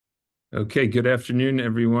Okay, good afternoon,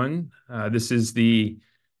 everyone. This is the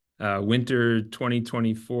Winter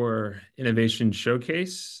 2024 Innovation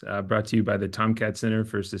Showcase brought to you by the TomKat Center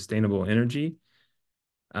for Sustainable Energy.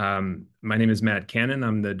 My name is Matt Cannon.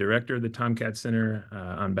 I'm the director of the TomKat Center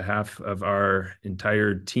on behalf of our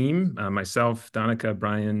entire team, myself, Donica,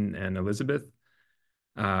 Brian, and Elizabeth.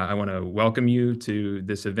 I want to welcome you to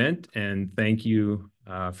this event and thank you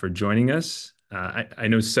for joining us. I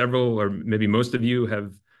know several or maybe most of you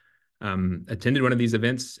have attended one of these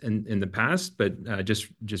events in the past, but just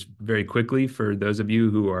very quickly for those of you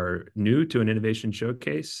who are new to an innovation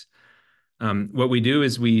showcase, what we do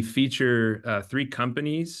is we feature three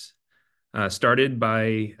companies started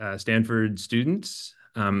by Stanford students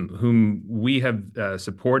whom we have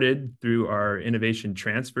supported through our innovation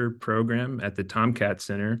transfer program at the TomKat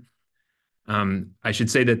Center. I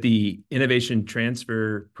should say that the Innovation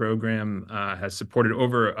Transfer Program has supported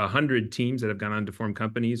over 100 teams that have gone on to form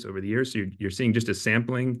companies over the years. So you're seeing just a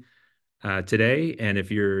sampling today. And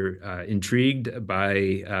if you're intrigued by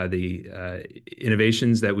the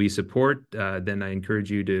innovations that we support, then I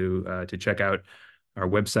encourage you to check out our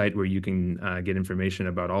website where you can get information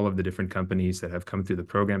about all of the different companies that have come through the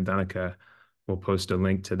program. Donica will post a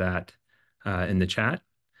link to that in the chat.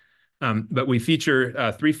 But we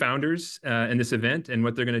feature three founders in this event, and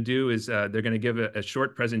what they're going to do is they're going to give a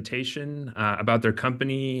short presentation about their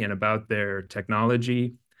company and about their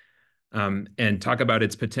technology, and talk about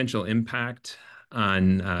its potential impact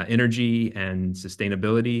on energy and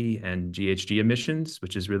sustainability and GHG emissions,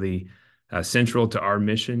 which is really central to our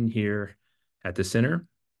mission here at the center.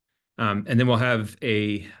 And then we'll have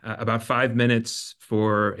about 5 minutes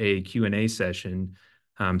for a Q&A session.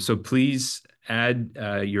 So please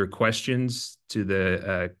add your questions to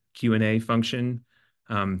the Q&A function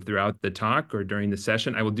throughout the talk or during the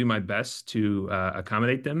session. I will do my best to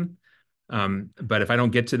accommodate them. But if I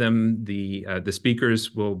don't get to them, the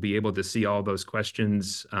speakers will be able to see all those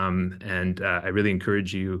questions. And I really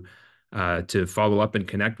encourage you to follow up and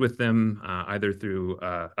connect with them, either through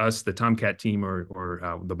us, the TomKat team, or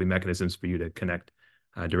there'll be mechanisms for you to connect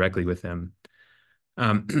directly with them.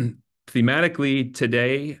 Thematically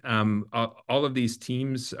today, all of these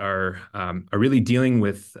teams are really dealing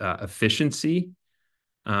with efficiency,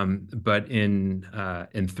 but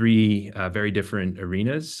in three very different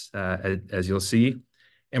arenas, as you'll see.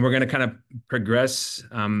 And we're going to kind of progress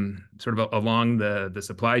sort of along the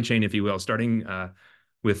supply chain, if you will, starting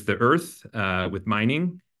with the earth, with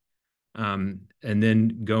mining, and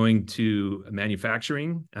then going to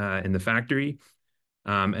manufacturing in the factory,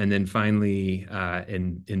 and then finally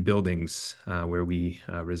in buildings where we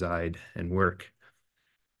reside and work.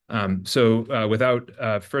 So without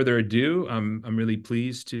further ado, I'm really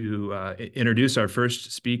pleased to introduce our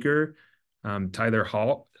first speaker, Tyler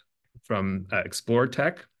Halt from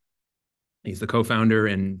ExploreTech. He's the co-founder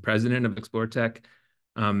and president of ExploreTech.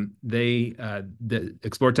 The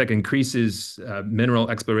ExploreTech increases mineral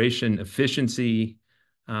exploration efficiency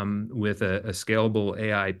with a scalable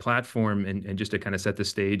AI platform. And just to kind of set the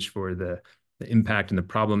stage for the impact and the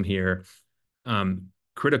problem here,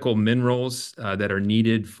 critical minerals that are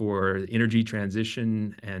needed for energy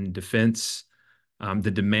transition and defense,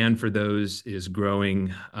 the demand for those is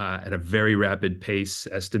growing at a very rapid pace.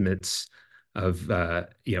 Estimates of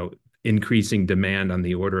increasing demand on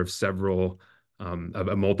the order of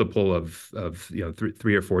a multiple of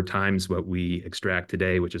three or four times what we extract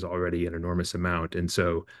today, which is already an enormous amount. And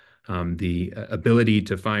so the ability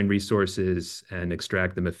to find resources and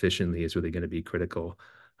extract them efficiently is really going to be critical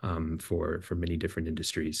for many different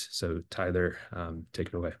industries. So Tyler, take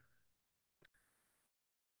it away.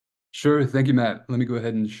 Sure. Thank you, Matt. Let me go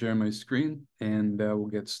ahead and share my screen and we'll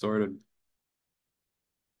get started.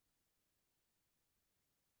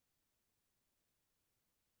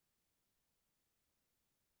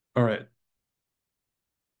 All right.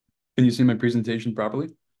 Can you see my presentation properly?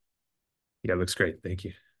 Yeah, it looks great. Thank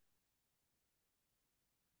you.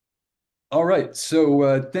 All right.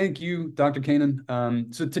 So thank you, Dr.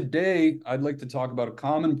 Kanan. So today I'd like to talk about a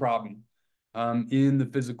common problem in the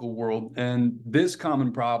physical world. And this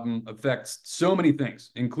common problem affects so many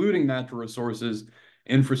things, including natural resources,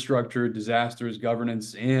 infrastructure, disasters,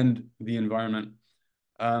 governance, and the environment.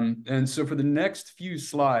 And so for the next few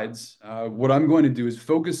slides, what I'm going to do is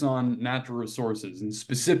focus on natural resources and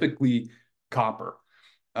specifically copper.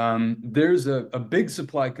 There's a big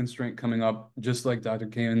supply constraint coming up, just like Dr.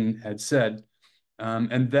 Kanan had said.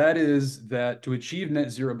 And that is that to achieve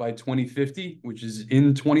net zero by 2050, which is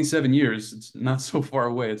in 27 years, it's not so far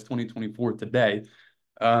away, it's 2024 today,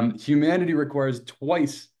 humanity requires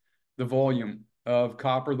twice the volume of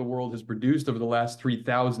copper the world has produced over the last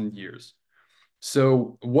 3,000 years.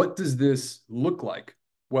 So what does this look like?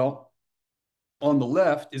 Well, on the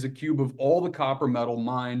left is a cube of all the copper metal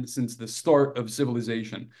mined since the start of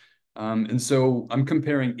civilization. And so I'm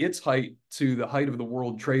comparing its height to the height of the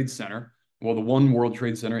World Trade Center, well, the one World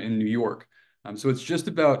Trade Center in New York. So it's just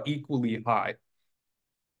about equally high.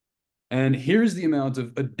 And here's the amount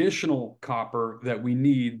of additional copper that we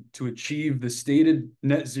need to achieve the stated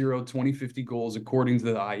net zero 2050 goals according to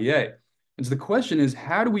the IEA. And so the question is,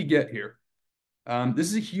 how do we get here? This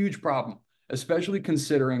is a huge problem, especially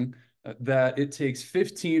considering that it takes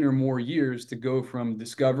 15 or more years to go from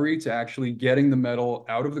discovery to actually getting the metal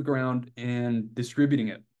out of the ground and distributing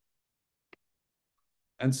it.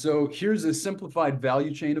 And so here's a simplified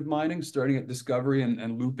value chain of mining, starting at discovery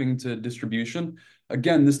and looping to distribution.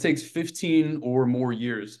 Again, this takes 15 or more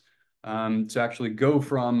years to actually go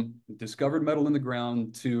from discovered metal in the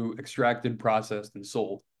ground to extracted, processed, and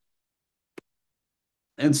sold.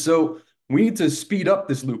 And so we need to speed up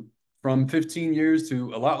this loop from 15 years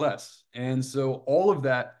to a lot less. And so all of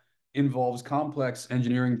that involves complex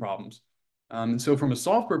engineering problems. And so from a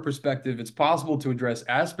software perspective, it's possible to address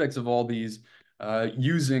aspects of all these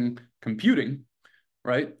using computing,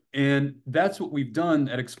 right? And that's what we've done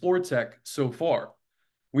at ExploreTech so far.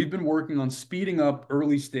 We've been working on speeding up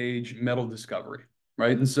early stage metal discovery,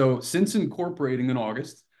 right? And so since incorporating in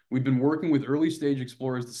August, we've been working with early stage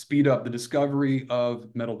explorers to speed up the discovery of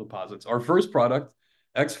metal deposits. Our first product,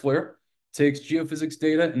 XFlare, takes geophysics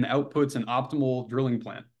data and outputs an optimal drilling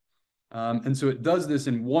plan. And so it does this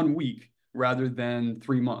in 1 week rather than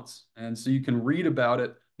 3 months. And so you can read about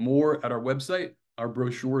it more at our website. Our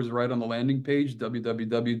brochure is right on the landing page,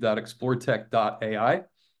 www.exploretech.ai.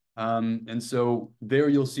 And so there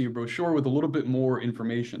you'll see a brochure with a little bit more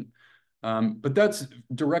information. But that's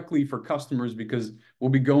directly for customers because we'll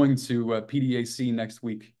be going to PDAC next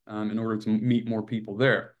week in order to meet more people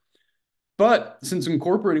there. But since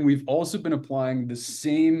incorporating, we've also been applying the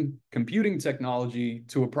same computing technology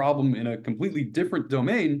to a problem in a completely different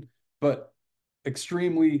domain, but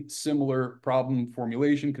extremely similar problem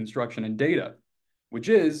formulation, construction, and data, which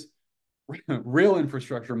is rail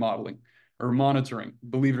infrastructure modeling or monitoring,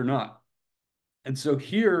 believe it or not. And so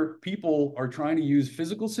here, people are trying to use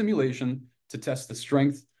physical simulation to test the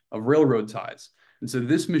strength of railroad ties. And so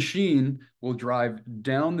this machine will drive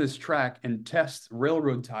down this track and test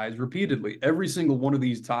railroad ties repeatedly. Every single one of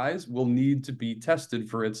these ties will need to be tested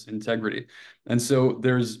for its integrity. And so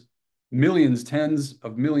there's millions, tens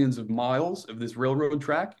of millions of miles of this railroad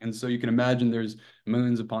track. And so you can imagine there's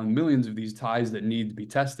millions upon millions of these ties that need to be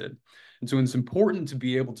tested. And so it's important to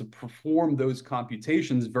be able to perform those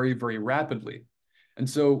computations very, very rapidly. And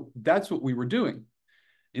so that's what we were doing.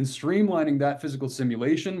 In streamlining that physical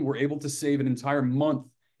simulation, we're able to save an entire month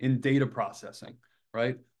in data processing,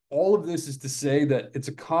 right? All of this is to say that it's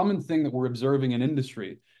a common thing that we're observing in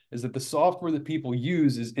industry is that the software that people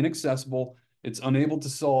use is inaccessible. It's unable to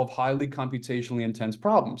solve highly computationally intense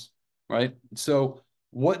problems, right? So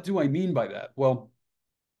what do I mean by that? Well,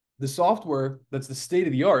 the software that's the state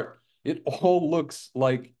of the art, it all looks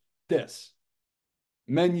like this.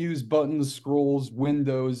 Menus, buttons, scrolls,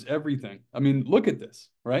 windows, everything. I mean, look at this,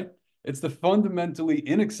 right? It's the fundamentally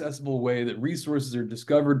inaccessible way that resources are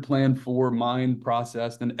discovered, planned for, mined,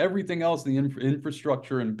 processed, and everything else in the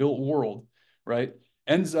infrastructure and built world, right,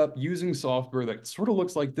 ends up using software that sort of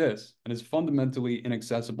looks like this and is fundamentally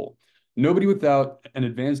inaccessible. Nobody without an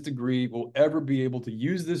advanced degree will ever be able to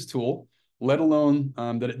use this tool, let alone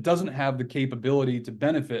that it doesn't have the capability to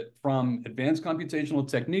benefit from advanced computational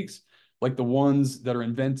techniques like the ones that are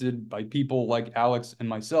invented by people like Alex and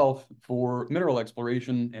myself for mineral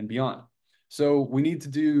exploration and beyond. So we need to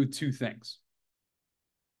do two things.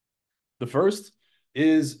 The first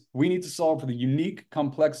is we need to solve for the unique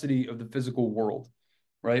complexity of the physical world,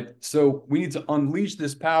 right? So we need to unleash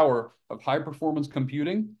this power of high performance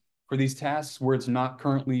computing for these tasks where it's not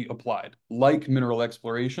currently applied, like mineral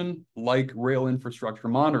exploration, like rail infrastructure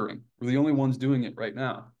monitoring. We're the only ones doing it right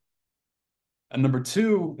now. And number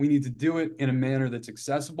two, we need to do it in a manner that's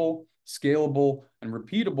accessible, scalable, and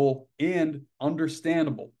repeatable and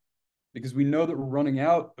understandable, because we know that we're running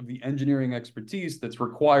out of the engineering expertise that's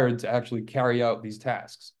required to actually carry out these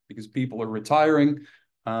tasks because people are retiring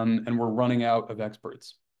and we're running out of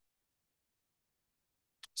experts.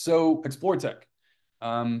 So ExploreTech,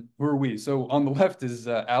 who are we? So on the left is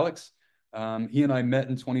Alex. He and I met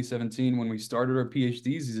in 2017 when we started our PhDs.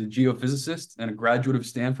 He's a geophysicist and a graduate of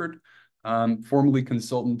Stanford, formerly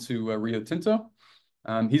consultant to Rio Tinto.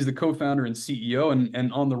 He's the co-founder and CEO,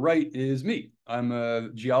 and on the right is me. I'm a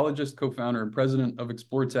geologist, co-founder, and president of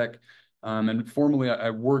ExploreTech. And formerly,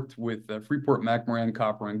 I worked with Freeport-McMoRan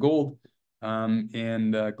Copper and Gold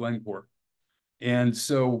and Glencore. And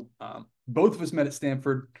so both of us met at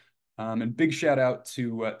Stanford. And big shout out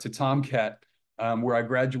to TomKat, where I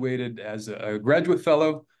graduated as a graduate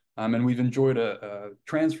fellow. And we've enjoyed a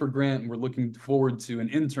transfer grant, and we're looking forward to an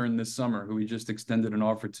intern this summer who we just extended an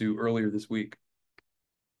offer to earlier this week.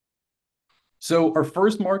 So our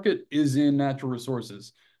first market is in natural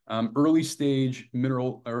resources, early stage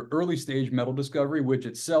metal discovery, which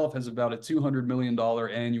itself has about a $200 million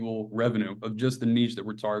annual revenue of just the niche that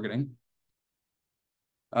we're targeting.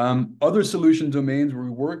 Other solution domains where we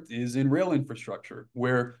worked is in rail infrastructure,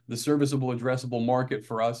 where the serviceable addressable market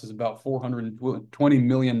for us is about $420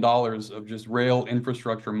 million of just rail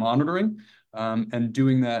infrastructure monitoring, and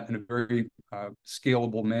doing that in a very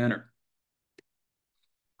scalable manner.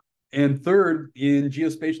 And third, in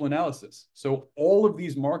geospatial analysis. So all of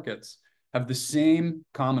these markets have the same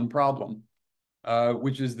common problem,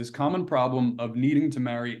 which is this common problem of needing to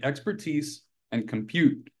marry expertise and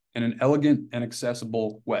compute in an elegant and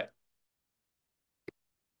accessible way.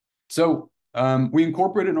 So we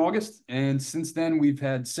incorporated in August, and since then we've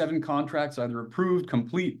had 7 contracts either approved,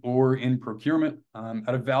 complete, or in procurement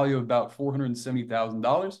at a value of about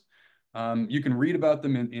 $470,000. You can read about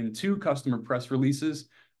them in 2 customer press releases.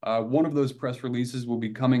 One of those press releases will be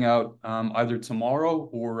coming out either tomorrow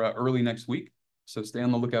or early next week. So stay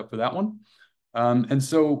on the lookout for that one. And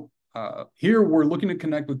so here we're looking to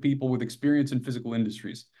connect with people with experience in physical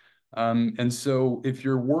industries. And so if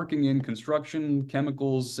you're working in construction,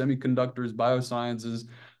 chemicals, semiconductors, biosciences,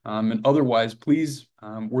 and otherwise, please,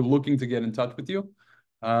 we're looking to get in touch with you.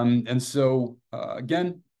 And so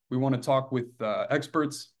again, we want to talk with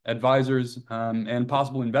experts, advisors, and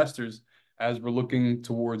possible investors as we're looking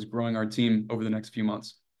towards growing our team over the next few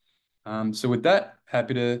months. So with that,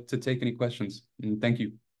 happy to take any questions, and thank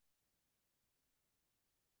you.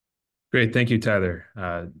 Great, thank you,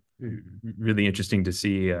 Tyler. Really interesting to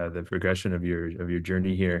see the progression of your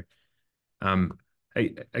journey here. I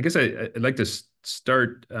guess I'd like to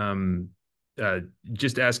start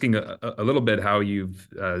just asking a little bit how you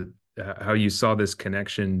saw this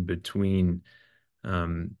connection between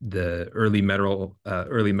the early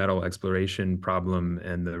metal exploration problem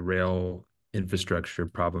and the rail infrastructure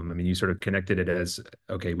problem. I mean, you sort of connected it as,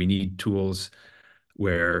 okay, we need tools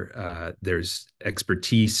where there's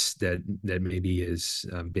expertise that maybe is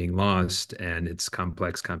being lost, and it's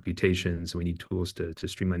complex computations. So we need tools to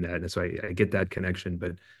streamline that. And so I get that connection.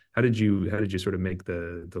 But how did you sort of make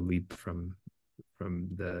the leap from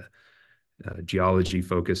the geology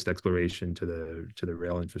focused exploration to the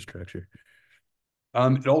rail infrastructure?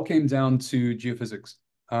 It all came down to geophysics.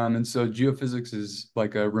 And so geophysics is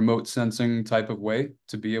like a remote sensing type of way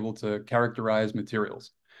to be able to characterize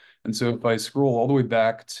materials. And so if I scroll all the way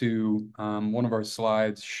back to one of our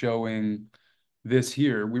slides showing this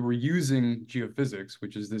here, we were using geophysics,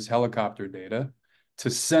 which is this helicopter data,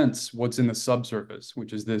 to sense what's in the subsurface,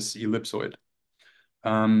 which is this ellipsoid.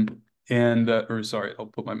 Or sorry, I'll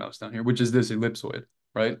put my mouse down here, which is this ellipsoid,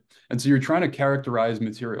 right? And so you're trying to characterize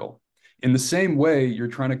material. In the same way, you're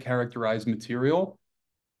trying to characterize material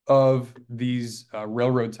of these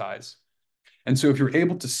railroad ties. And so if you're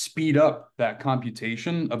able to speed up that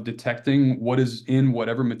computation of detecting what is in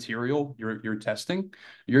whatever material you're testing,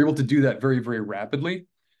 you're able to do that very, very rapidly.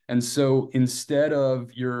 And so instead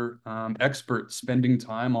of your expert spending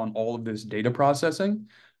time on all of this data processing,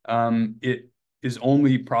 it is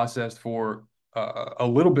only processed for a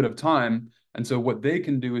little bit of time. And so what they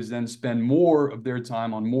can do is then spend more of their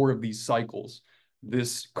time on more of these cycles.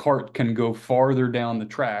 This cart can go farther down the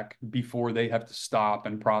track before they have to stop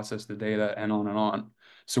and process the data, and on and on.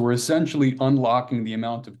 So we're essentially unlocking the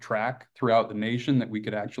amount of track throughout the nation that we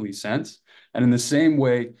could actually sense. And in the same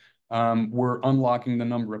way, we're unlocking the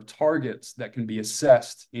number of targets that can be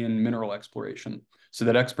assessed in mineral exploration, so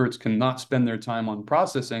that experts can not spend their time on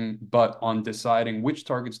processing, but on deciding which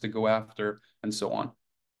targets to go after and so on.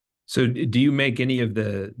 So do you make any of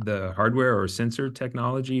the hardware or sensor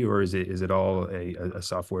technology, or is it all a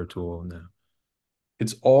software tool now?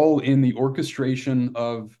 It's all in the orchestration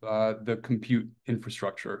of the compute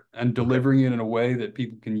infrastructure and delivering it in a way that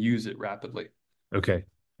people can use it rapidly. Okay.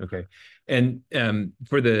 And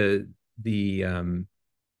for the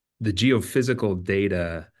geophysical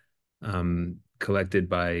data collected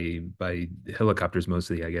by helicopters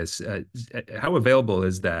mostly, I guess, how available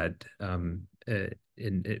is that?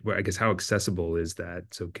 Well, I guess how accessible is that?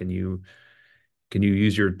 So can you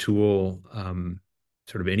use your tool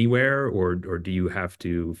sort of anywhere, or do you have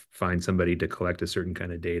to find somebody to collect a certain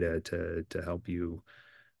kind of data to help you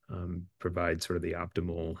provide sort of the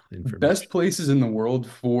optimal information? Best places in the world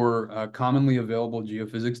for commonly available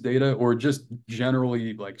geophysics data or just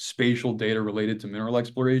generally like spatial data related to mineral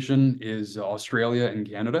exploration is Australia and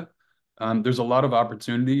Canada. There's a lot of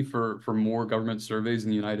opportunity for more government surveys in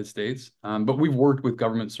the United States, but we've worked with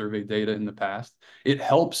government survey data in the past. It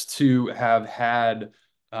helps to have had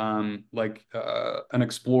an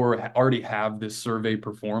explorer already have this survey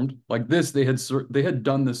performed. Like this, they had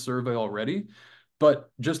done this survey already,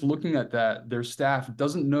 but just looking at that, their staff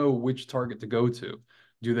doesn't know which target to go to.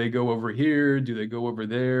 Do they go over here? Do they go over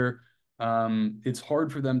there? It's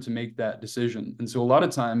hard for them to make that decision. And so a lot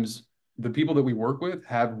of times, the people that we work with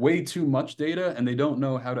have way too much data and they don't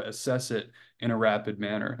know how to assess it in a rapid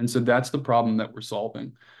manner. And so that's the problem that we're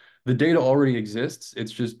solving. The data already exists.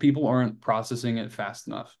 It's just people aren't processing it fast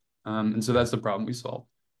enough. And so that's the problem we solve.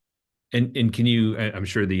 And can you, I'm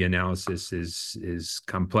sure the analysis is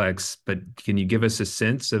complex, but can you give us a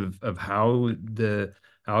sense of how the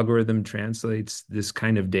algorithm translates this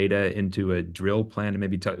kind of data into a drill plan? And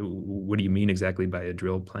maybe what do you mean exactly by a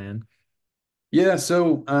drill plan? Yeah,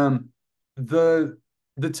 so the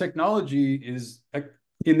the technology is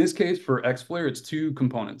in this case for XFlare, it's two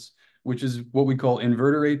components, which is what we call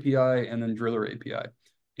inverter API and then driller API.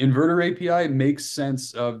 Inverter API makes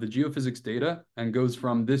sense of the geophysics data and goes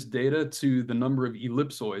from this data to the number of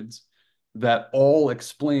ellipsoids that all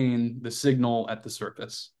explain the signal at the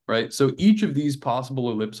surface, right? So each of these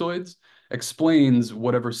possible ellipsoids explains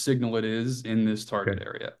whatever signal it is in this target Okay.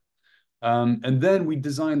 area. And then we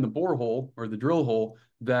design the borehole or the drill hole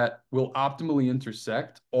that will optimally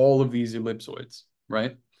intersect all of these ellipsoids,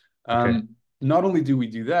 right? Okay. Not only do we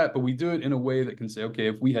do that, but we do it in a way that can say, okay,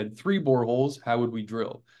 if we had three boreholes, how would we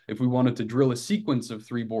drill? If we wanted to drill a sequence of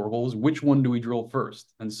three boreholes, which one do we drill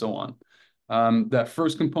first? And so on. That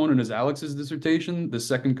first component is Alex's dissertation. The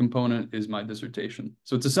second component is my dissertation.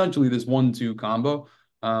 So it's essentially this 1-2 combo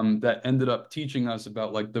that ended up teaching us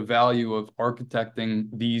about like the value of architecting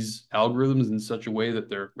these algorithms in such a way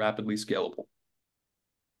that they're rapidly scalable.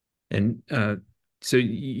 And so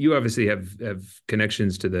you obviously have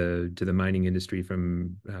connections to the mining industry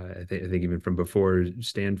from I think even from before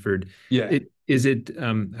Stanford. Yeah, Is it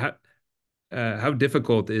how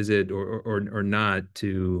difficult is it or not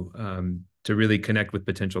to really connect with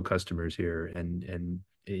potential customers here and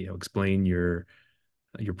explain your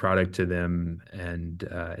product to them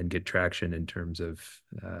and get traction in terms of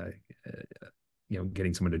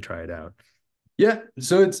getting someone to try it out? yeah.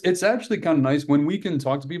 So it's actually kind of nice when we can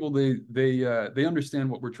talk to people. They understand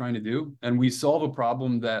what we're trying to do, and we solve a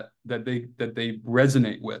problem that they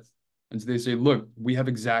resonate with. And so they say, look, we have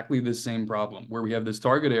exactly this same problem where we have this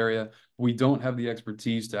target area. We don't have the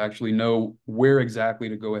expertise to actually know where exactly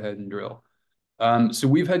to go ahead and drill. So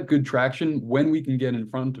we've had good traction when we can get in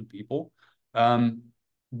front of people. Um,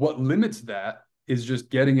 what limits that is just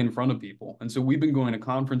getting in front of people. And so we've been going to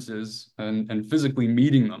conferences and physically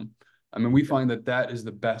meeting them. I mean, we find that that is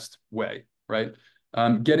the best way, right?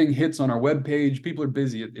 Getting hits on our webpage, people are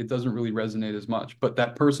busy. It doesn't really resonate as much. But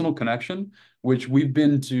that personal connection, which we've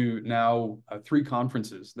been to now 3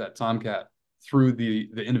 conferences that TomKat through the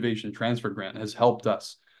Innovation Transfer Grant has helped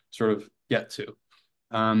us sort of get to.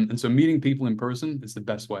 And so meeting people in person is the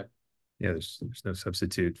best way. Yeah, there's no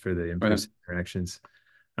substitute for the Right. in-person interactions.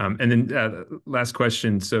 And then last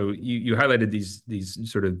question. So you highlighted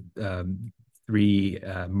these sort of 3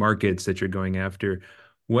 markets that you're going after.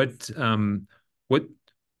 What what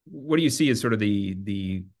what do you see as sort of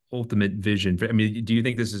the ultimate vision for, I mean, do you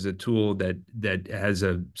think this is a tool that has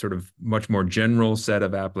a sort of much more general set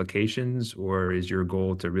of applications, or is your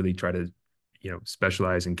goal to really try to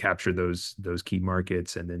specialize and capture those key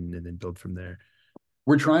markets and then build from there?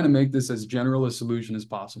 We're trying to make this as general a solution as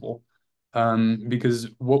possible, because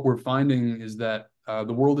what we're finding is that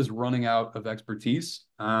the world is running out of expertise,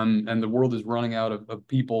 and the world is running out of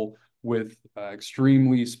people with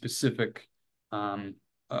extremely specific um,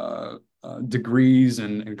 degrees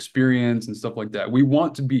and experience and stuff like that. We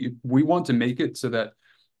want to make it so that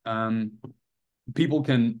um, people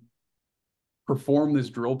can perform this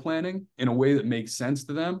drill planning in a way that makes sense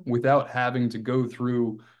to them without having to go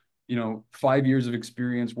through 5 years of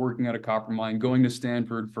experience working at a copper mine, going to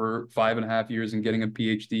Stanford for 5.5 years and getting a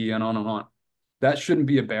PhD and on and on. That shouldn't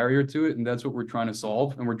be a barrier to it. And that's what we're trying to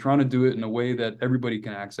solve. And we're trying to do it in a way that everybody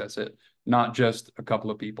can access it, not just a couple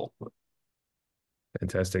of people.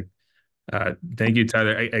 Fantastic. Thank you,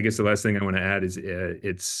 Tyler. I guess the last thing I want to add is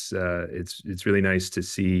it's really nice to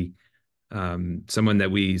see someone that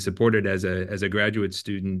we supported as a graduate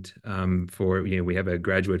student for we have a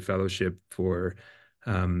graduate fellowship for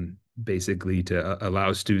basically to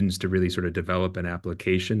allow students to really sort of develop an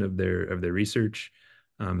application of their research.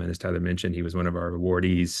 And as Tyler mentioned, he was one of our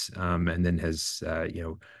awardees, and then has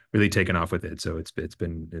really taken off with it. So it's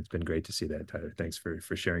been great to see that, Tyler. Thanks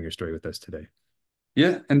for sharing your story with us today.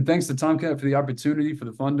 Yeah, and thanks to TomKat for the opportunity, for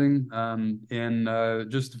the funding,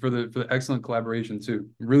 and just for the excellent collaboration too.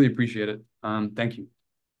 Really appreciate it. Thank you.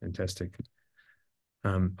 Fantastic.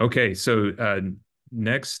 Okay, so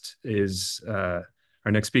next is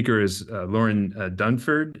our next speaker is Lauren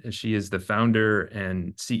Dunford. She is the founder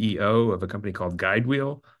and CEO of a company called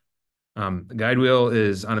Guidewheel. Guidewheel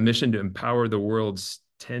is on a mission to empower the world's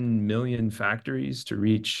 10 million factories to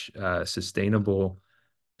reach sustainable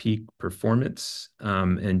peak performance.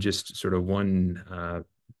 And just sort of one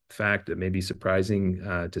fact that may be surprising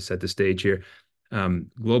to set the stage here.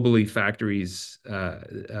 Globally, factories,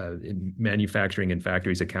 in manufacturing and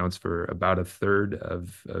factories accounts for about a third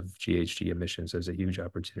of GHG emissions. So there's a huge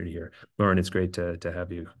opportunity here. Lauren, it's great to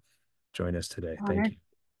have you join us today. Thank you.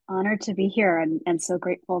 Honored to be here, and so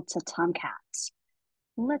grateful to TomKat.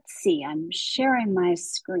 Let's see, I'm sharing my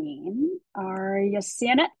screen. Are you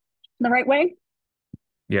seeing it the right way?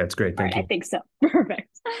 Yeah, it's great. Thank you. I think so.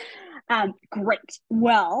 Perfect. Great.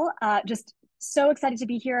 Well, just so excited to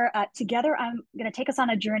be here. Together, I'm going to take us on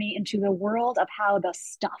a journey into the world of how the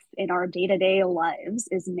stuff in our day-to-day lives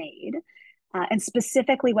is made. And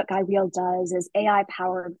specifically what Guidewheel does is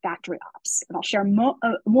AI-powered factory ops. And I'll share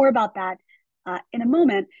more about that in a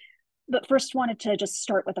moment. But first wanted to just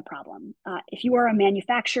start with a problem. If you are a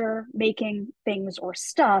manufacturer making things or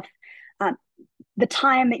stuff, the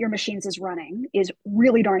time that your machines is running is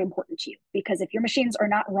really darn important to you, because if your machines are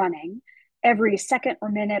not running, every second or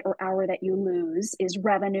minute or hour that you lose is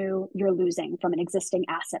revenue you're losing from an existing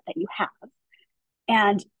asset that you have.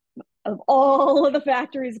 And of all of the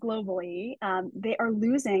factories globally, they are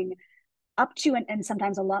losing up to and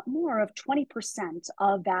sometimes a lot more of 20%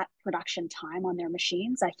 of that production time on their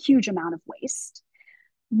machines, a huge amount of waste,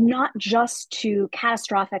 not just to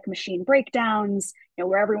catastrophic machine breakdowns,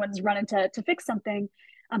 where everyone's running to fix something,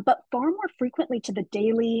 but far more frequently to the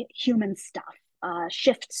daily human stuff.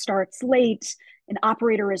 Shift starts late, an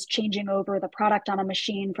operator is changing over the product on a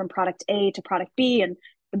machine from product A to product B, and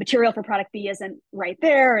the material for product B isn't right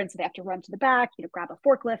there, and so they have to run to the back, grab a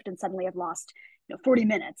forklift, and suddenly have lost 40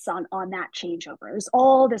 minutes on that changeover. There's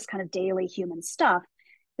all this kind of daily human stuff.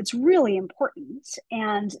 It's really important,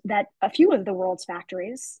 and that a few of the world's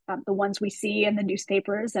factories, the ones we see in the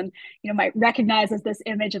newspapers and might recognize as this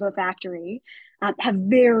image of a factory, have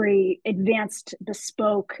very advanced,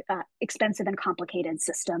 bespoke, expensive and complicated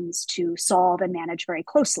systems to solve and manage very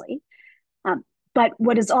closely. But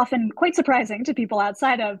what is often quite surprising to people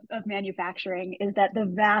outside of manufacturing is that the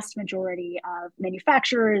vast majority of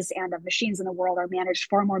manufacturers and of machines in the world are managed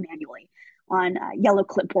far more manually on yellow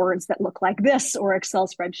clipboards that look like this, or Excel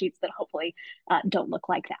spreadsheets that hopefully don't look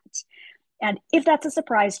like that. And if that's a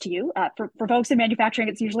surprise to you, for folks in manufacturing,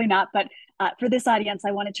 it's usually not, but for this audience,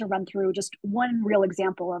 I wanted to run through just one real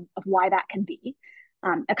example of why that can be.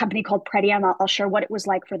 A company called Pretium, I'll share what it was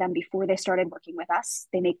like for them before they started working with us.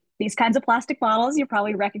 They make these kinds of plastic bottles. You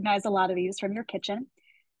probably recognize a lot of these from your kitchen.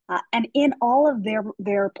 And in all of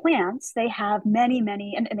their plants, they have many,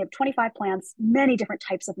 and they have 25 plants, many different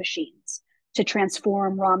types of machines to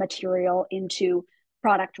transform raw material into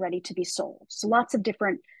product ready to be sold. So lots of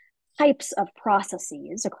different types of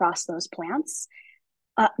processes across those plants.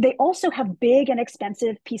 They also have big and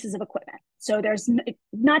expensive pieces of equipment. So there's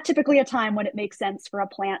not typically a time when it makes sense for a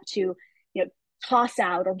plant to toss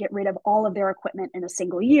out or get rid of all of their equipment in a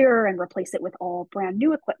single year and replace it with all brand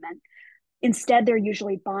new equipment. Instead, they're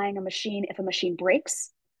usually buying a machine if a machine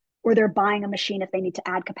breaks, or they're buying a machine if they need to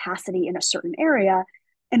add capacity in a certain area.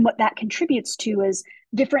 And what that contributes to is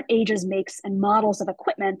different ages, makes, and models of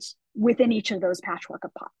equipment within each of those patchwork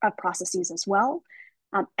of processes as well.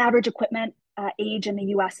 Average equipment age in the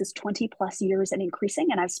US is 20 plus years and increasing.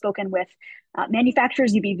 And I've spoken with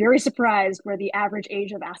manufacturers. You'd be very surprised where the average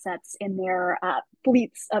age of assets in their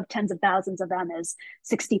fleets of tens of thousands of them is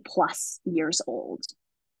 60 plus years old.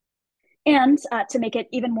 And to make it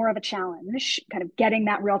even more of a challenge, kind of getting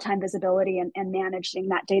that real-time visibility and managing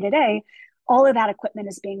that day-to-day, all of that equipment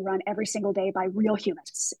is being run every single day by real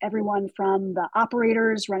humans. Everyone from the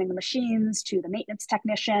operators running the machines to the maintenance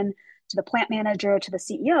technician to the plant manager to the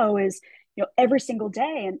CEO is every single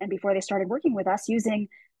day. And before they started working with us, using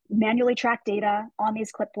manually tracked data on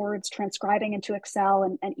these clipboards, transcribing into Excel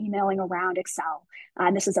and emailing around Excel.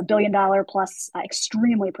 And this is $1 billion plus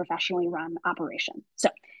extremely professionally run operation. So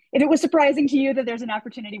if it was surprising to you that there's an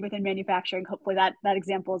opportunity within manufacturing, hopefully that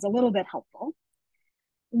example is a little bit helpful.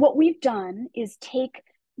 What we've done is take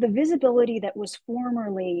the visibility that was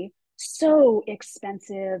formerly so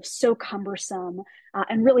expensive, so cumbersome,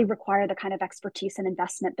 and really require the kind of expertise and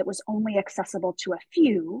investment that was only accessible to a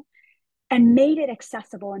few, and made it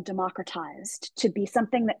accessible and democratized to be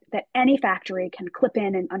something that any factory can clip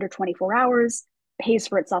in under 24 hours, pays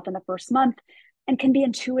for itself in the first month, and can be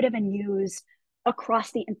intuitive and used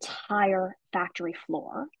across the entire factory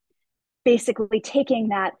floor. Basically taking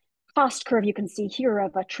that cost curve you can see here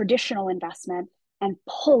of a traditional investment and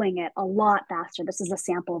pulling it a lot faster. This is a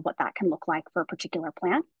sample of what that can look like for a particular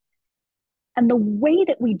plant. And the way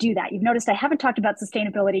that we do that, you've noticed I haven't talked about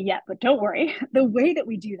sustainability yet, but don't worry. The way that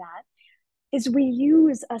we do that is we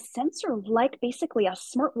use a sensor like basically a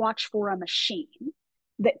smartwatch for a machine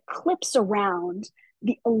that clips around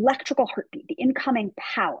the electrical heartbeat, the incoming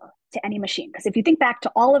power to any machine. Because if you think back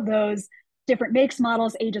to all of those different makes,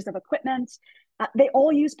 models, ages of equipment, they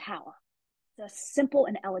all use power. It's a simple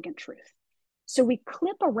and elegant truth. So we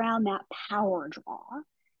clip around that power draw,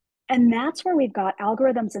 and that's where we've got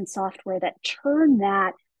algorithms and software that turn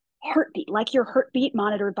that heartbeat, like your heartbeat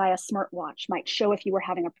monitored by a smartwatch might show if you were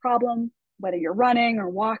having a problem, whether you're running or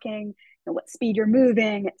walking, what speed you're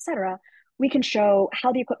moving, et cetera. We can show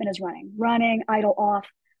how the equipment is running, idle, off,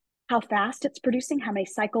 how fast it's producing, how many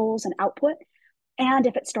cycles and output, and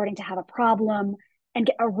if it's starting to have a problem, and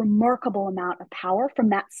get a remarkable amount of power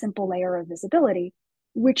from that simple layer of visibility,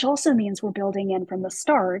 which also means we're building in from the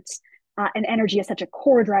start, and energy is such a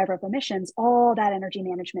core driver of emissions, all that energy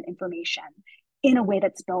management information in a way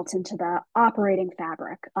that's built into the operating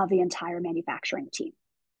fabric of the entire manufacturing team.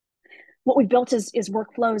 What we've built is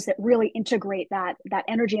workflows that really integrate that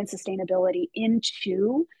energy and sustainability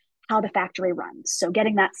into how the factory runs. So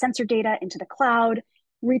getting that sensor data into the cloud,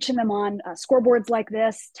 reaching them on scoreboards like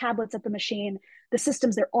this, tablets at the machine, the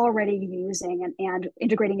systems they're already using, and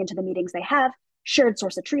integrating into the meetings they have, shared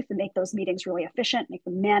source of truth, and make those meetings really efficient, make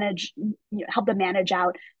them manage, help them manage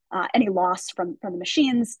out any loss from the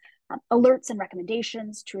machines, alerts and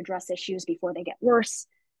recommendations to address issues before they get worse,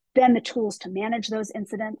 then the tools to manage those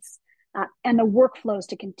incidents, and the workflows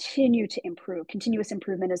to continue to improve. Continuous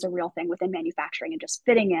improvement is a real thing within manufacturing, and just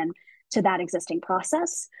fitting in to that existing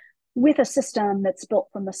process with a system that's built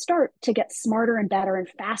from the start to get smarter and better and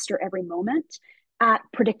faster every moment at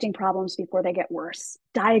predicting problems before they get worse,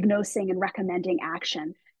 diagnosing and recommending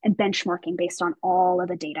action, and benchmarking based on all of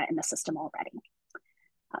the data in the system already.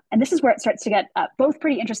 And this is where it starts to get both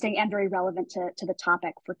pretty interesting and very relevant to the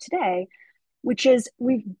topic for today, which is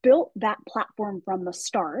we've built that platform from the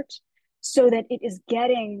start so that it is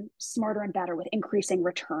getting smarter and better with increasing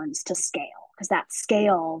returns to scale. Because that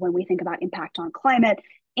scale, when we think about impact on climate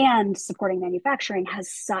and supporting manufacturing,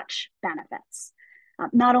 has such benefits.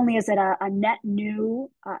 Not only is it a net new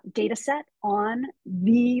data set on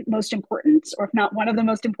the most important, or if not one of the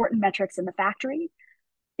most important metrics in the factory,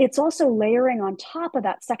 it's also layering on top of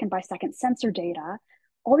that second by second sensor data,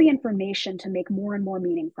 all the information to make more and more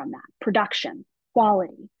meaning from that. Production,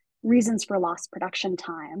 quality, reasons for lost production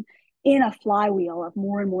time, in a flywheel of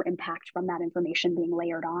more and more impact from that information being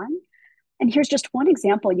layered on. And here's just one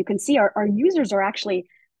example. You can see our users are actually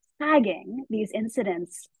tagging these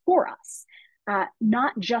incidents for us.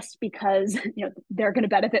 Not just because they're going to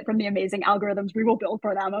benefit from the amazing algorithms we will build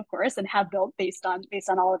for them, of course, and have built based on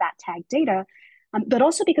all of that tag data, but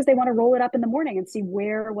also because they want to roll it up in the morning and see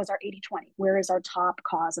where was our 80/20, where is our top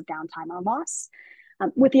cause of downtime or loss,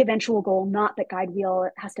 with the eventual goal not that Guidewheel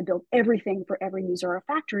has to build everything for every user or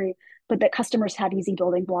factory, but that customers have easy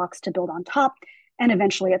building blocks to build on top, and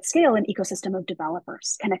eventually at scale, an ecosystem of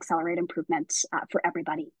developers can accelerate improvement for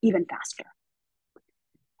everybody even faster.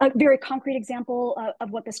 A very concrete example of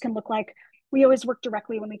what this can look like, we always work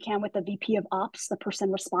directly when we can with the VP of Ops, the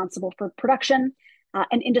person responsible for production.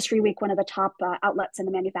 And Industry Week, one of the top outlets in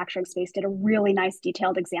the manufacturing space, did a really nice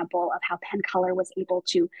detailed example of how PennColor was able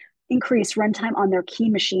to increase runtime on their key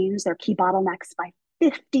machines, their key bottlenecks, by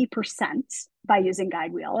 50% by using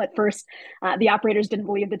Guidewheel. At first, the operators didn't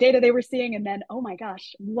believe the data they were seeing, and then, oh my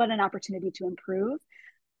gosh, what an opportunity to improve.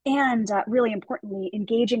 And really importantly,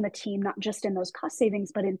 engaging the team, not just in those cost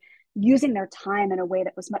savings, but in using their time in a way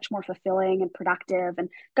that was much more fulfilling and productive, and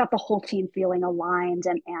got the whole team feeling aligned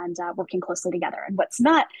and working closely together. And what's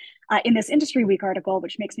not in this Industry Week article,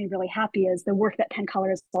 which makes me really happy, is the work that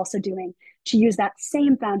PennColor is also doing to use that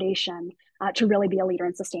same foundation to really be a leader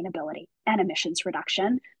in sustainability and emissions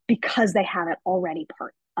reduction, because they have it already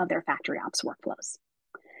part of their factory ops workflows.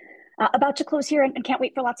 About to close here, and can't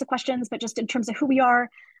wait for lots of questions, but just in terms of who we are,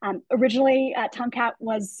 originally TomKat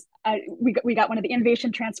was, we got one of the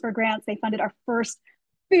Innovation Transfer grants. They funded our first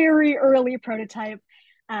very early prototype,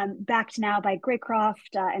 backed now by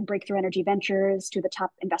Greycroft and Breakthrough Energy Ventures, two of the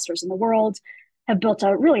top investors in the world. have built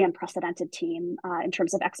a really unprecedented team in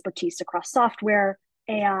terms of expertise across software,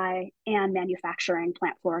 AI, and manufacturing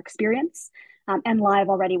plant floor experience, and live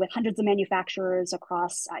already with hundreds of manufacturers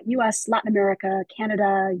across US, Latin America,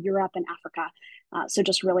 Canada, Europe, and Africa. So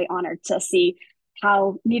just really honored to see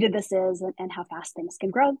how needed this is and how fast things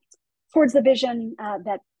can grow towards the vision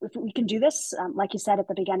that if we can do this, like you said at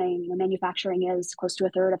the beginning, manufacturing is close to a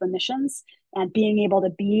third of emissions, and being able to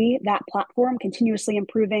be that platform, continuously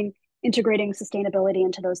improving, integrating sustainability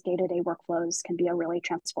into those day-to-day workflows can be a really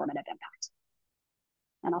transformative impact.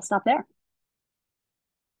 And I'll stop there.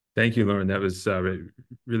 Thank you, Lauren. That was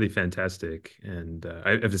really fantastic. And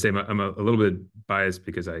I have to say, I'm a little bit biased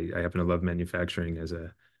because I happen to love manufacturing as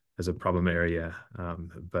a problem area,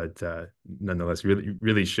 but nonetheless,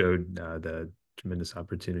 really showed the tremendous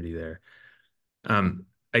opportunity there.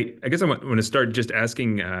 I guess I want to start just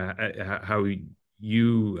asking how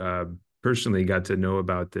you personally got to know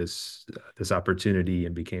about this opportunity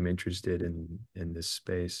and became interested in this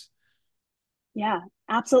space. Yeah,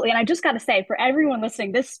 absolutely. And I just got to say, for everyone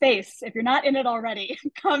listening, this space, if you're not in it already,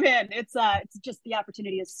 come in. It's just the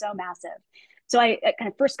opportunity is so massive. So I kind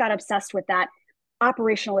of first got obsessed with that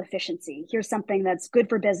operational efficiency. Here's something that's good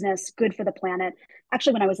for business, good for the planet.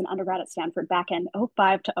 Actually, when I was an undergrad at Stanford back in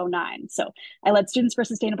 05 to 09. So I led Students for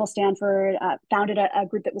Sustainable Stanford, founded a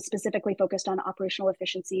group that was specifically focused on operational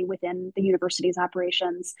efficiency within the university's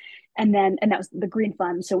operations. And that was the Green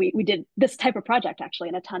Fund. So we did this type of project actually,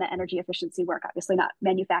 and a ton of energy efficiency work, obviously not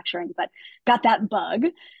manufacturing, but got that bug.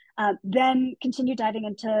 Then continued diving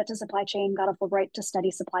into supply chain, got a Fulbright to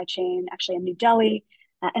study supply chain, actually in New Delhi,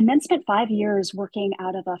 and then spent 5 years working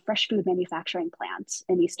out of a fresh food manufacturing plant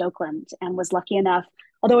in East Oakland, and was lucky enough,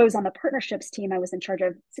 although I was on the partnerships team, I was in charge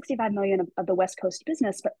of 65 million of the West Coast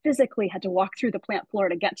business, but physically had to walk through the plant floor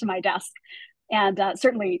to get to my desk. And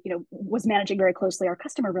certainly, was managing very closely our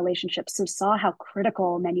customer relationships, so saw how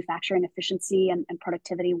critical manufacturing efficiency and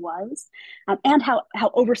productivity was, and how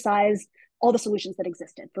oversized all the solutions that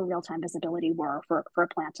existed for real-time visibility were for a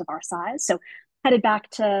plant of our size. So headed back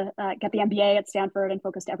to get the MBA at Stanford and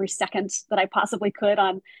focused every second that I possibly could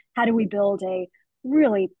on how do we build a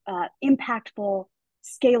really impactful,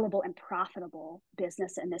 scalable, and profitable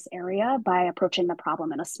business in this area by approaching the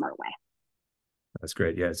problem in a smart way. That's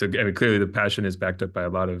great. Yeah. So I mean, clearly the passion is backed up by a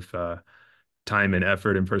lot of time and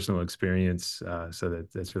effort and personal experience. So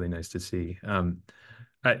that's really nice to see.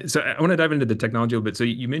 So I want to dive into the technology a little bit. So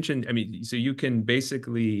you mentioned, I mean, so you can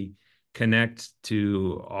basically connect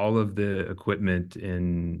to all of the equipment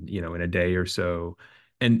in a day or so.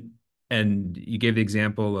 And you gave the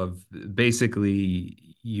example of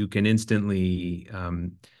basically you can instantly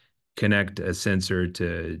connect a sensor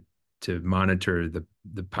to monitor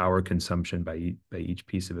the power consumption by each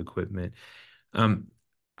piece of equipment.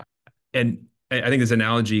 And I think this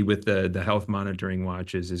analogy with the health monitoring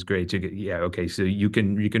watches is great. Okay, so you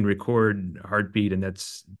can record heartbeat, and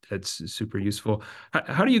that's super useful.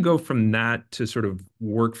 How do you go from that to sort of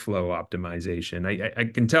workflow optimization? I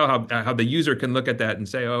can tell how the user can look at that and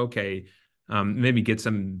say, oh, okay, maybe get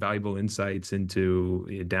some valuable insights into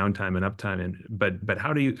downtime and uptime, but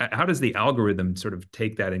how does the algorithm sort of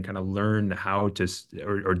take that and kind of learn how to,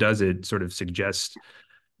 or does it sort of suggest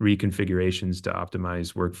reconfigurations to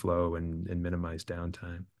optimize workflow and minimize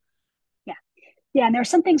downtime? Yeah, and there are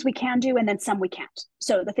some things we can do and then some we can't.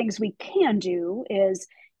 So the things we can do is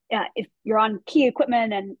if you're on key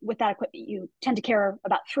equipment, and with that equipment, you tend to care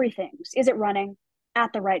about three things. Is it running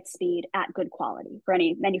at the right speed, at good quality? For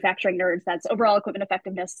any manufacturing nerds, that's overall equipment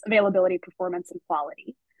effectiveness, availability, performance, and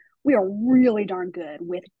quality. We are really darn good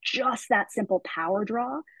with just that simple power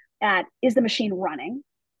draw at, is the machine running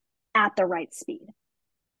at the right speed?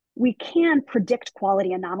 We can predict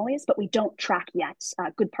quality anomalies, but we don't track yet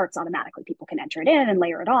good parts automatically. People can enter it in and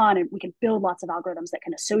layer it on, and we can build lots of algorithms that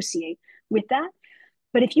can associate with that.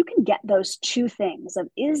 But if you can get those two things of,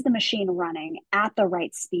 is the machine running at the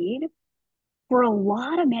right speed? For a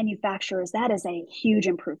lot of manufacturers, that is a huge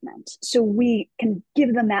improvement. So we can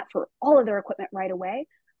give them that for all of their equipment right away.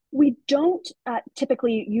 We don't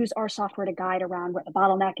typically use our software to guide around what the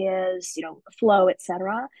bottleneck is, flow, et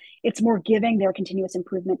cetera. It's more giving their continuous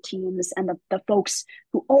improvement teams and the folks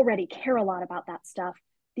who already care a lot about that stuff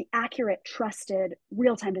the accurate, trusted,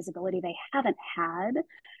 real-time visibility they haven't had,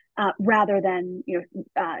 rather than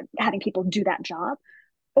having people do that job.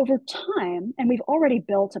 Over time, and we've already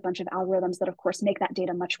built a bunch of algorithms that, of course, make that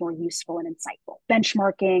data much more useful and insightful.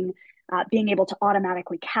 Benchmarking, being able to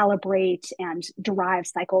automatically calibrate and derive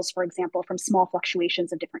cycles, for example, from small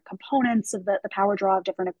fluctuations of different components of the power draw of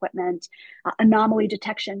different equipment. Anomaly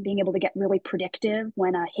detection, being able to get really predictive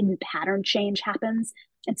when a hidden pattern change happens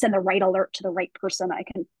and send the right alert to the right person. I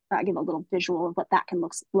can give a little visual of what that can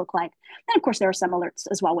look like. And of course, there are some alerts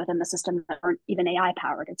as well within the system that aren't even AI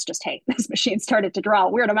powered. It's just, hey, this machine started to draw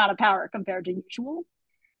a weird amount of power compared to usual.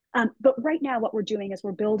 But right now, what we're doing is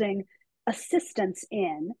we're building assistance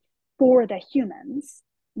in for the humans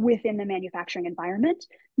within the manufacturing environment,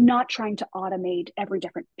 not trying to automate every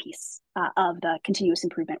different piece of the continuous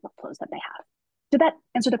improvement workflows that they have. Did that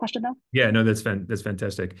answer the question, though? Yeah, no, that's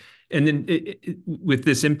fantastic. And then with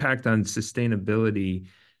this impact on sustainability,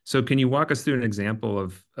 so can you walk us through an example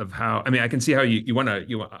of how? I mean, I can see how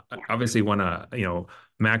you obviously want to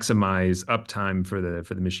maximize uptime for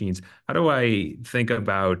the machines. How do I think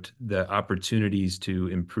about the opportunities to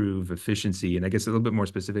improve efficiency? And I guess a little bit more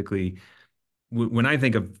specifically, when I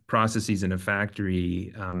think of processes in a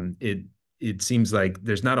factory, it seems like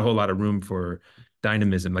there's not a whole lot of room for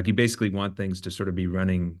dynamism. Like you basically want things to sort of be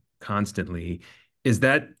running constantly. Is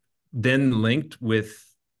that then linked with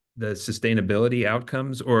the sustainability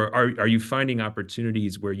outcomes, or are you finding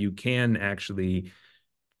opportunities where you can actually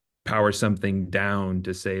power something down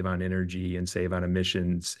to save on energy and save on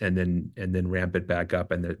emissions, and then ramp it back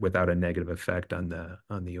up and without a negative effect on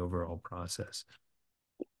the overall process?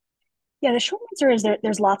 Yeah, the short answer is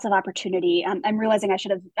there's lots of opportunity. I'm realizing I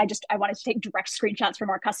wanted to take direct screenshots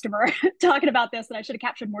from our customer talking about this, and I should have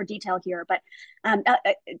captured more detail here. But I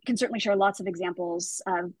can certainly share lots of examples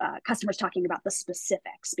of customers talking about the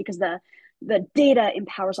specifics, because the data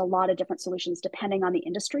empowers a lot of different solutions depending on the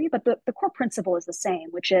industry. But the core principle is the same,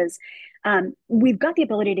 which is we've got the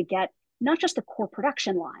ability to get not just the core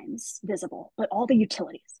production lines visible, but all the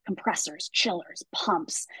utilities, compressors, chillers,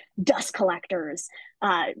 pumps, dust collectors,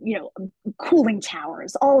 cooling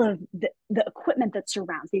towers, all of the equipment that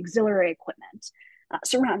surrounds the auxiliary equipment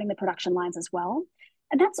surrounding the production lines as well.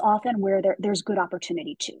 And that's often where there's good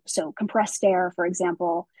opportunity too. So compressed air, for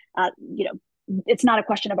example, it's not a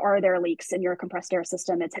question of are there leaks in your compressed air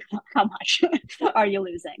system, it's how much are you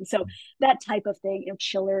losing. So that type of thing,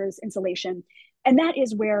 chillers, insulation. And that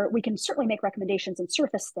is where we can certainly make recommendations and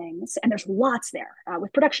surface things. And there's lots there.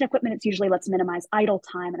 With production equipment, it's usually let's minimize idle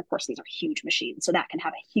time. And of course, these are huge machines, so that can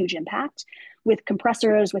have a huge impact. With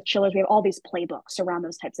compressors, with chillers, we have all these playbooks around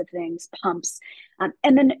those types of things, pumps.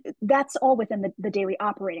 And then that's all within the daily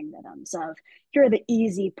operating rhythms of here are the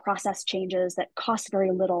easy process changes that cost very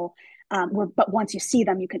little. But once you see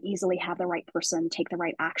them, you can easily have the right person take the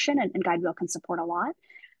right action, and Guidewheel can support a lot.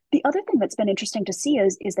 The other thing that's been interesting to see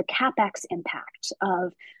is the CapEx impact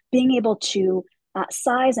of being able to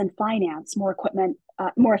size and finance more equipment,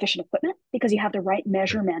 more efficient equipment, because you have the right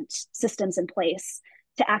measurement systems in place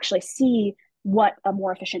to actually see what a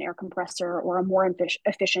more efficient air compressor or a more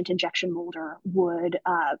efficient injection molder would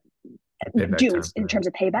do in terms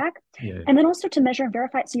of payback. Yeah. And then also to measure and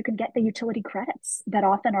verify it so you can get the utility credits that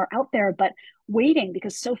often are out there, but waiting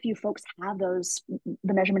because so few folks have the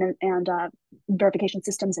measurement and verification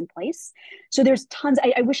systems in place. So there's tons.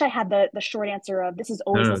 I wish I had the short answer of this is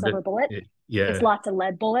always the silver bullet. It's lots of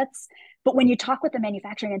lead bullets. But when you talk with the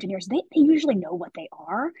manufacturing engineers, they usually know what they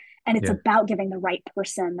are. And it's about giving the right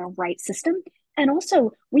person the right system. And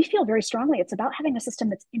also, we feel very strongly it's about having a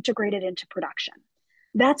system that's integrated into production.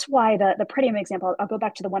 That's why the Pretium example, I'll go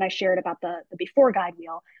back to the one I shared about the before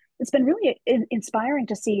Guidewheel. It's been really inspiring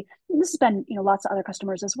to see, and this has been lots of other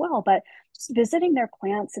customers as well, but just visiting their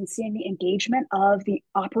plants and seeing the engagement of the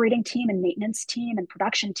operating team and maintenance team and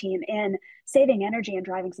production team in saving energy and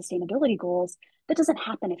driving sustainability goals. That doesn't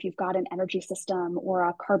happen if you've got an energy system or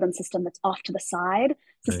a carbon system that's off to the side.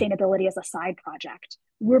 Sustainability is a side project.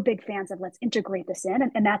 We're big fans of let's integrate this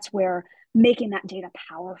in. And that's where making that data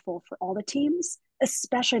powerful for all the teams,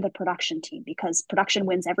 especially the production team, because production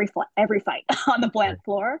wins every fight on the plant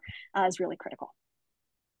floor, is really critical.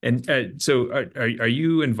 And so are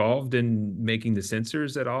you involved in making the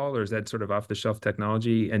sensors at all, or is that sort of off the shelf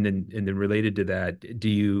technology? And then related to that, do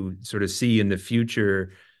you sort of see in the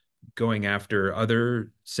future going after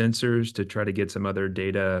other sensors to try to get some other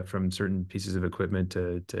data from certain pieces of equipment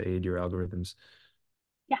to aid your algorithms?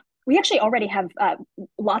 Yeah, we actually already have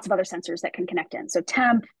lots of other sensors that can connect in. So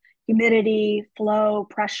temp, humidity, flow,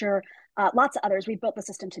 pressure, lots of others. We've built the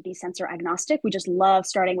system to be sensor agnostic. We just love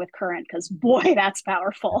starting with current because boy, that's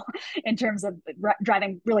powerful in terms of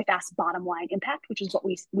driving really fast bottom line impact, which is what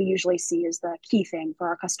we usually see as the key thing for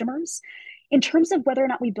our customers. In terms of whether or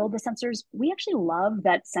not we build the sensors, we actually love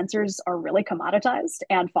that sensors are really commoditized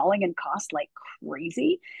and falling in cost like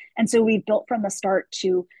crazy. And so we've built from the start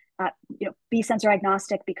to be sensor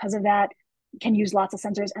agnostic because of that. can use lots of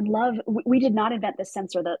sensors and love. We did not invent this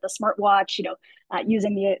sensor, the smartwatch,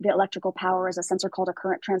 using the electrical power as a sensor called a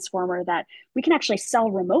current transformer that we can actually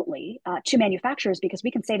sell remotely to manufacturers, because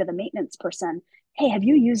we can say to the maintenance person, hey, have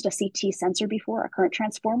you used a CT sensor before, a current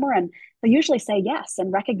transformer? And they'll usually say yes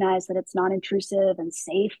and recognize that it's non-intrusive and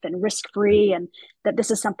safe and risk-free, and that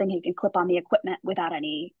this is something you can clip on the equipment without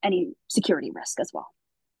any security risk as well.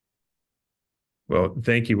 Well,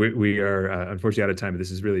 thank you. We are unfortunately out of time, but this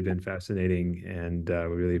has really been fascinating, and we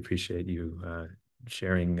really appreciate you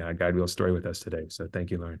sharing Guidewheel's story with us today. So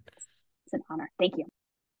thank you, Lauren. It's an honor. Thank you.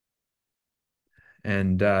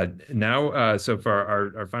 And now, so for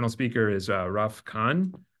our final speaker is Raf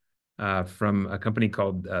Khan from a company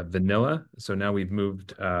called Vanilla. So now we've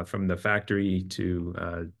moved from the factory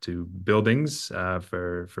to buildings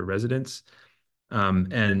for residents.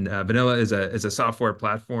 And Vanilla is a software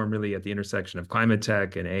platform really at the intersection of climate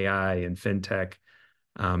tech and AI and fintech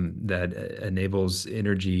that enables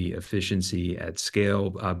energy efficiency at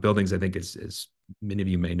scale. Buildings, I think, as many of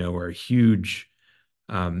you may know, are a huge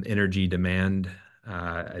energy demand.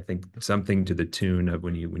 I think something to the tune of,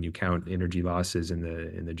 when you count energy losses in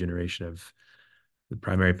the generation of the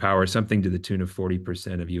primary power, something to the tune of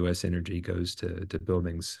 40% of U.S. energy goes to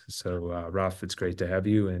buildings. So, Raf, it's great to have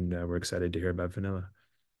you, and we're excited to hear about Vanilla.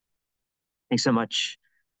 Thanks so much.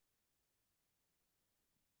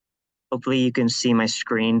 Hopefully you can see my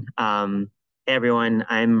screen. Hey everyone,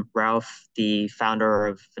 I'm Ralph, the founder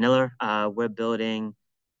of Vanilla. We're building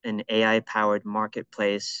an AI-powered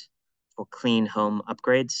marketplace for clean home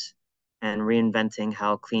upgrades and reinventing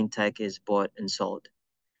how clean tech is bought and sold.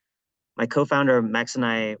 My co-founder, Max, and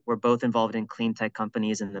I were both involved in clean tech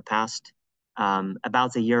companies in the past.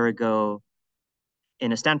 About a year ago,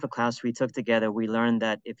 in a Stanford class we took together, we learned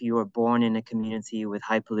that if you were born in a community with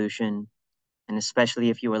high pollution, and especially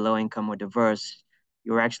if you were low income or diverse,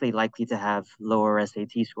 you were actually likely to have lower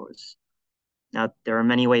SAT scores. Now, there are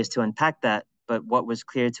many ways to unpack that, but what was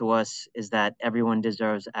clear to us is that everyone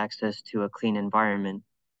deserves access to a clean environment.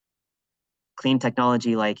 Clean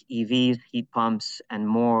technology like EVs, heat pumps, and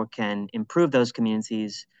more can improve those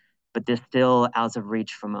communities, but they're still out of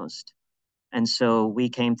reach for most. And so we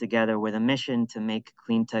came together with a mission to make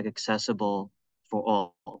clean tech accessible for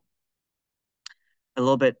all. A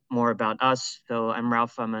little bit more about us. So I'm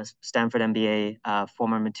Ralph. I'm a Stanford MBA,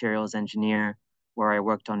 former materials engineer, where I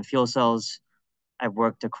worked on fuel cells. I've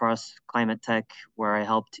worked across climate tech, where I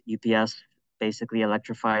helped UPS basically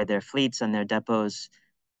electrify their fleets and their depots,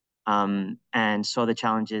 and saw the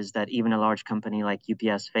challenges that even a large company like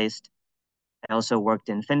UPS faced. I also worked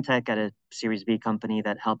in fintech at a Series B company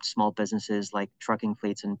that helped small businesses like trucking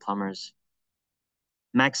fleets and plumbers.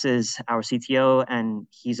 Max is our CTO, and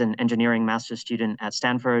he's an engineering master's student at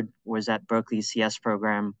Stanford, was at Berkeley's CS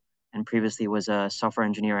program, and previously was a software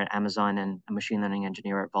engineer at Amazon and a machine learning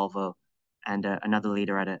engineer at Volvo, and another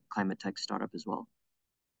leader at a climate tech startup as well.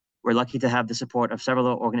 We're lucky to have the support of several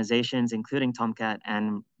organizations, including TomKat,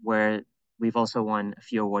 and where we've also won a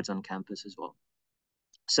few awards on campus as well.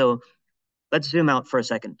 So let's zoom out for a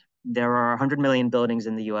second. There are 100 million buildings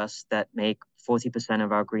in the US that make 40%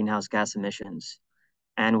 of our greenhouse gas emissions,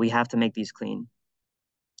 and we have to make these clean.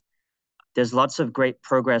 There's lots of great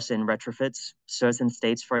progress in retrofits. Certain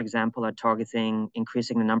states, for example, are targeting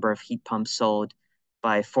increasing the number of heat pumps sold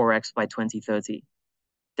by 4x by 2030.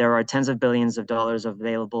 There are tens of billions of dollars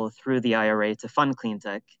available through the IRA to fund clean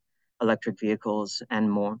tech, electric vehicles, and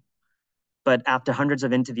more. But after hundreds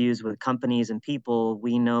of interviews with companies and people,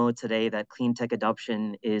 we know today that clean tech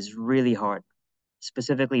adoption is really hard,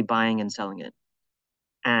 specifically buying and selling it.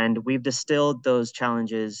 And we've distilled those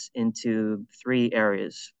challenges into three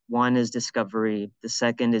areas. One is discovery, the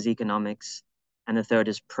second is economics, and the third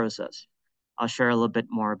is process. I'll share a little bit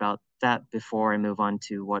more about that before I move on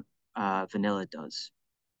to what Vanilla does.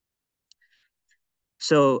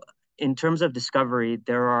 So in terms of discovery,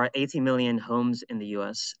 there are 80 million homes in the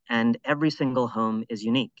US, and every single home is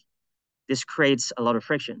unique. This creates a lot of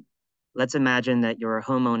friction. Let's imagine that you're a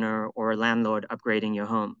homeowner or a landlord upgrading your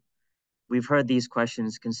home. We've heard these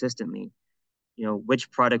questions consistently. Which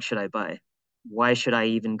product should I buy? Why should I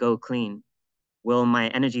even go clean? Will my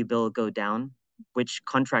energy bill go down? Which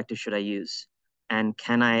contractor should I use? And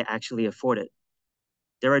can I actually afford it?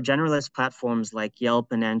 There are generalist platforms like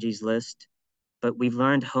Yelp and Angie's List, but we've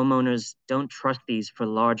learned homeowners don't trust these for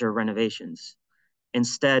larger renovations.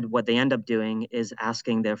 Instead, what they end up doing is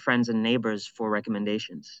asking their friends and neighbors for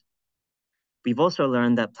recommendations. We've also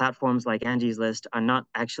learned that platforms like Angie's List are not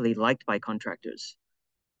actually liked by contractors.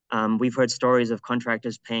 We've heard stories of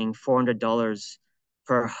contractors paying $400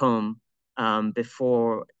 per home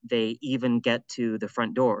before they even get to the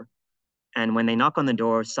front door. And when they knock on the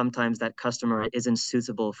door, sometimes that customer isn't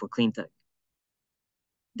suitable for clean tech.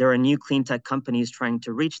 There are new clean tech companies trying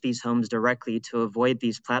to reach these homes directly to avoid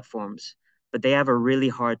these platforms, but they have a really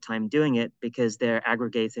hard time doing it because they're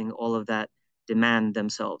aggregating all of that demand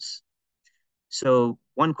themselves. So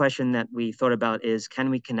one question that we thought about is, can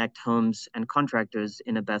we connect homes and contractors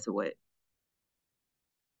in a better way?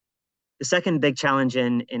 The second big challenge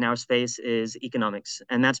in our space is economics,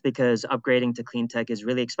 and that's because upgrading to clean tech is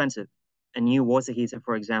really expensive. A new water heater,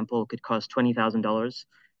 for example, could cost $20,000.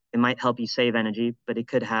 It might help you save energy, but it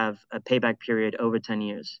could have a payback period over 10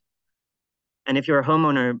 years. And if you're a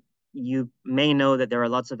homeowner, you may know that there are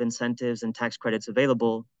lots of incentives and tax credits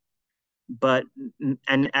available, but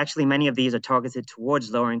and actually many of these are targeted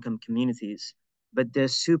towards lower income communities, but they're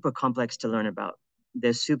super complex to learn about.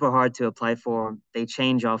 They're super hard to apply for, they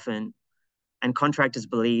change often, and contractors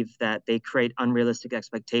believe that they create unrealistic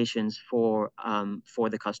expectations for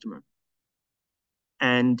the customer.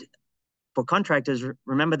 And for contractors,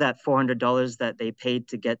 remember that $400 that they paid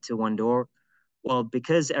to get to one door? Well,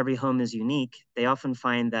 because every home is unique, they often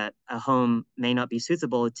find that a home may not be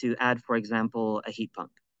suitable to add, for example, a heat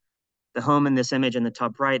pump. The home in this image in the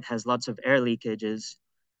top right has lots of air leakages,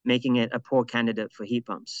 making it a poor candidate for heat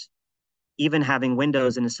pumps. Even having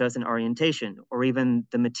windows in a certain orientation, or even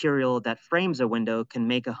the material that frames a window, can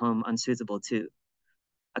make a home unsuitable too.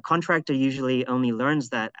 A contractor usually only learns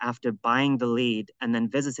that after buying the lead and then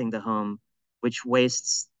visiting the home, which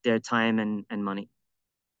wastes their time and money.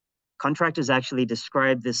 Contractors actually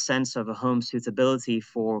describe this sense of a home suitability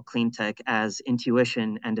for clean tech as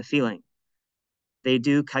intuition and a feeling. They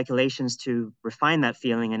do calculations to refine that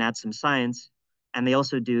feeling and add some science, and they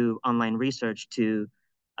also do online research to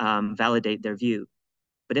validate their view.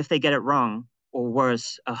 But if they get it wrong, or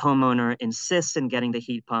worse, a homeowner insists in getting the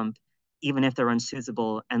heat pump, even if they're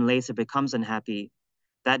unsuitable, and later becomes unhappy,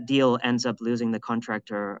 that deal ends up losing the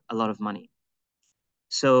contractor a lot of money.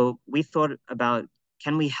 So we thought about,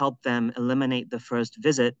 can we help them eliminate the first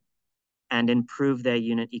visit and improve their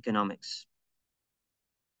unit economics?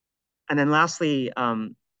 And then lastly,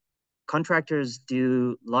 contractors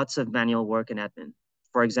do lots of manual work and admin.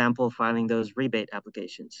 For example, filing those rebate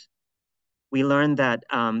applications. We learned that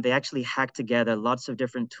they actually hack together lots of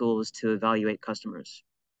different tools to evaluate customers.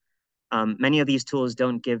 Many of these tools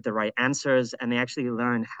don't give the right answers, and they actually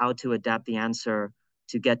learn how to adapt the answer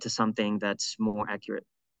to get to something that's more accurate.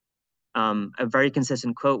 A very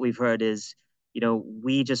consistent quote we've heard is,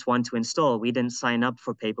 we just want to install, we didn't sign up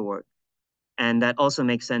for paperwork. And that also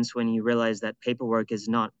makes sense when you realize that paperwork is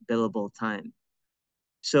not billable time.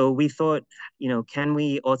 So we thought, can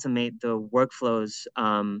we automate the workflows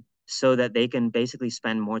so that they can basically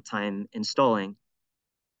spend more time installing?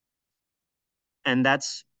 And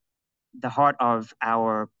that's the heart of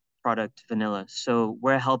our product, Vanilla. So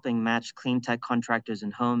we're helping match clean tech contractors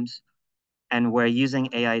and homes, and we're using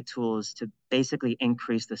AI tools to basically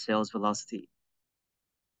increase the sales velocity.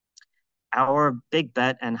 Our big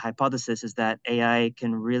bet and hypothesis is that AI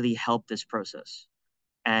can really help this process,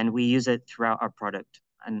 and we use it throughout our product,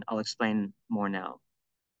 and I'll explain more now.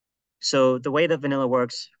 So the way that Vanilla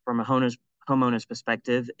works from a homeowner's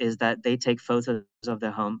perspective is that they take photos of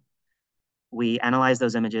their home. We analyze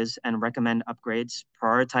those images and recommend upgrades,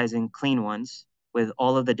 prioritizing clean ones with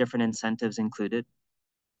all of the different incentives included.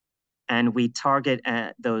 And we target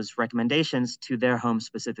those recommendations to their home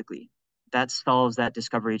specifically. That solves that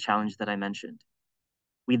discovery challenge that I mentioned.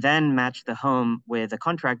 We then match the home with a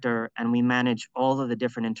contractor, and we manage all of the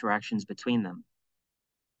different interactions between them.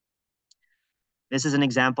 This is an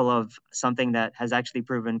example of something that has actually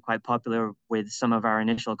proven quite popular with some of our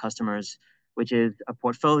initial customers, which is a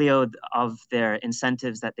portfolio of their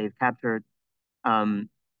incentives that they've captured,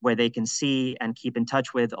 where they can see and keep in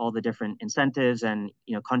touch with all the different incentives and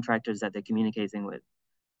contractors that they're communicating with.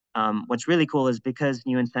 What's really cool is because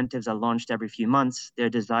new incentives are launched every few months,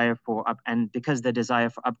 because their desire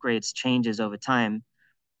for upgrades changes over time,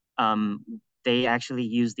 they actually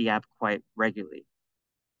use the app quite regularly.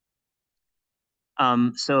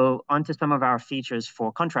 So onto some of our features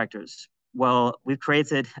for contractors. Well, we've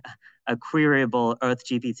created a queryable Earth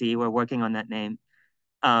GPT. We're working on that name.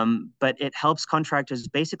 But it helps contractors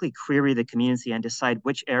basically query the community and decide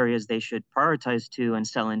which areas they should prioritize to and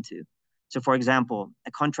sell into. So for example,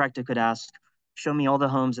 a contractor could ask, show me all the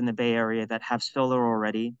homes in the Bay Area that have solar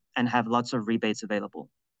already and have lots of rebates available.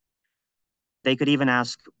 They could even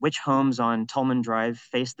ask which homes on Tolman Drive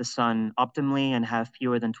face the sun optimally and have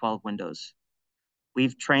fewer than 12 windows.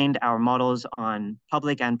 We've trained our models on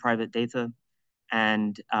public and private data,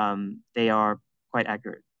 and they are quite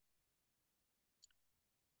accurate.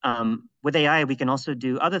 With AI, we can also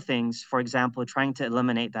do other things. For example, trying to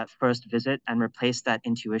eliminate that first visit and replace that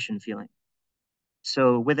intuition feeling.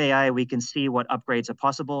 So with AI, we can see what upgrades are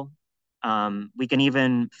possible. We can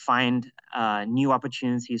even find new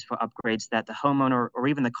opportunities for upgrades that the homeowner or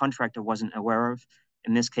even the contractor wasn't aware of.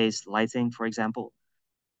 In this case, lighting, for example.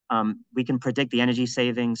 We can predict the energy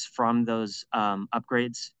savings from those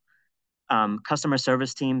upgrades. Customer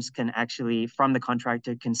service teams can actually, from the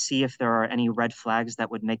contractor, can see if there are any red flags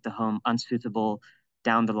that would make the home unsuitable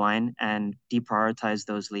down the line and deprioritize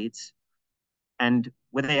those leads. And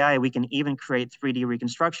with AI, we can even create 3D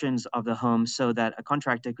reconstructions of the home so that a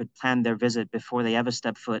contractor could plan their visit before they ever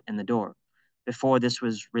step foot in the door. Before, this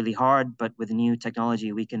was really hard, but with new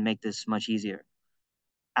technology, we can make this much easier.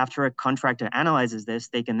 After a contractor analyzes this,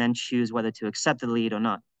 they can then choose whether to accept the lead or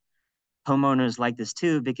not. Homeowners like this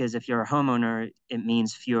too, because if you're a homeowner, it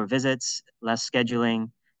means fewer visits, less scheduling,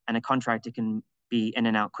 and a contractor can be in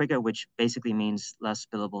and out quicker, which basically means less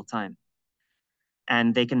billable time.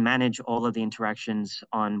 And they can manage all of the interactions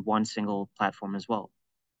on one single platform as well.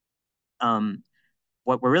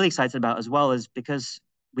 What we're really excited about as well is because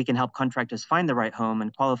we can help contractors find the right home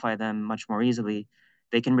and qualify them much more easily,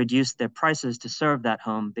 they can reduce their prices to serve that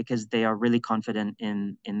home because they are really confident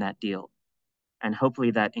in that deal. And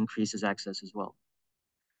hopefully that increases access as well.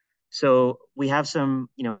 So we have some,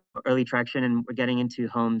 early traction, and we're getting into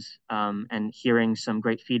homes and hearing some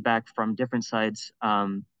great feedback from different sides.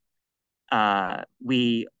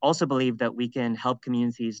 We also believe that we can help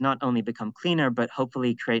communities not only become cleaner, but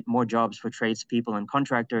hopefully create more jobs for tradespeople and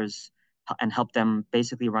contractors and help them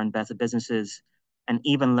basically run better businesses and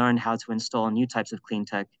even learn how to install new types of clean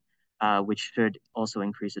tech, which should also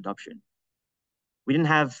increase adoption. We didn't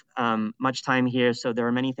have much time here, so there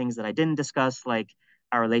are many things that I didn't discuss, like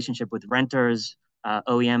our relationship with renters,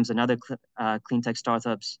 OEMs, and other clean tech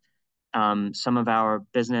startups, some of our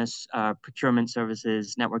business procurement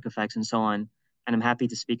services, network effects, and so on. And I'm happy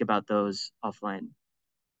to speak about those offline.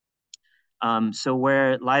 So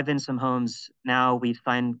we're live in some homes now. We've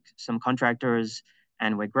signed some contractors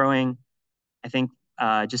and we're growing. I think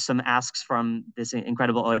just some asks from this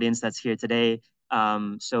incredible audience that's here today.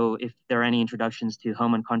 So if there are any introductions to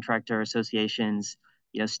home and contractor associations,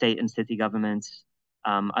 state and city governments,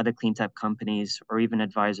 other clean tech companies, or even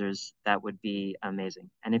advisors, that would be amazing.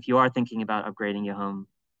 And if you are thinking about upgrading your home,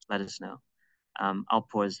 let us know. I'll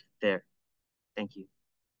pause there. Thank you.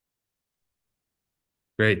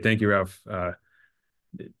 Great. Thank you, Ralph.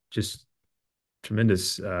 Just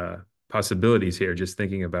tremendous possibilities here, just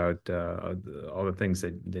thinking about all the things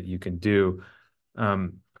that you can do.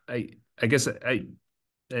 I guess I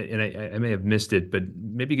may have missed it, but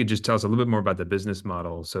maybe you could just tell us a little bit more about the business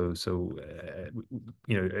model. So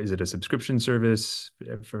is it a subscription service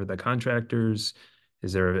for the contractors?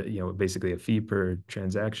 Is there, basically a fee per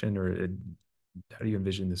transaction, or how do you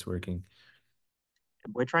envision this working?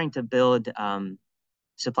 We're trying to build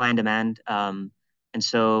supply and demand. And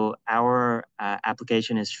so our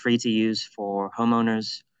application is free to use for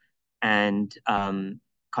homeowners, and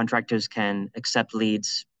contractors can accept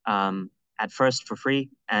leads at first for free,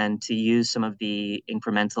 and to use some of the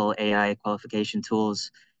incremental AI qualification tools,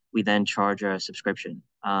 we then charge a subscription.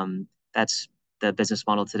 That's the business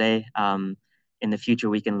model today. In the future,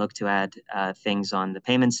 we can look to add things on the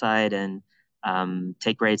payment side and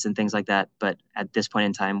take rates and things like that. But at this point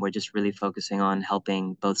in time, we're just really focusing on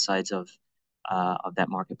helping both sides of that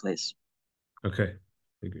marketplace. Okay.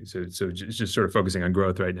 So just sort of focusing on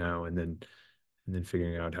growth right now, and then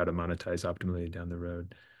figuring out how to monetize optimally down the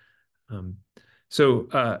road. So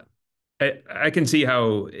I can see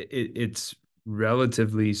how it's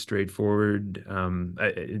relatively straightforward.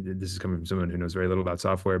 This is coming from someone who knows very little about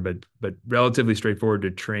software, but relatively straightforward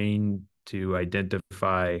to train, to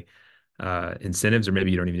identify incentives, or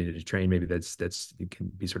maybe you don't even need to train. Maybe that's it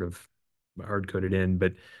can be sort of hard coded in.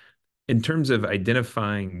 But in terms of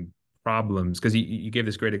identifying problems, because you gave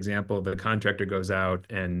this great example of a contractor goes out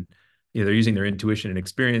and they're using their intuition and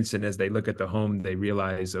experience, and as they look at the home, they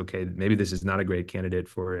realize, okay, maybe this is not a great candidate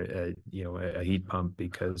for a heat pump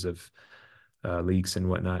because of leaks and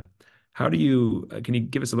whatnot. How do you can you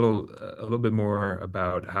give us a little bit more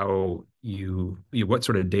about how what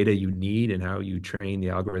sort of data you need and how you train the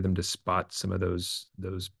algorithm to spot some of those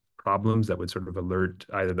problems that would sort of alert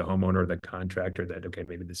either the homeowner or the contractor that, okay,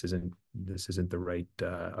 maybe this isn't the right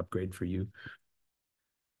upgrade for you?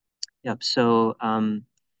 Yep. So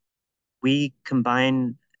we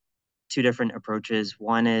combine two different approaches.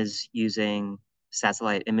 One is using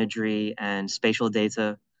satellite imagery and spatial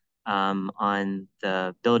data on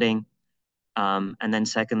the building. And then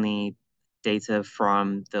secondly, data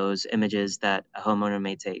from those images that a homeowner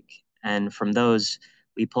may take. And from those,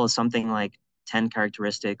 we pull something like 10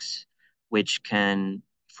 characteristics, which can,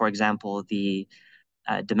 for example, the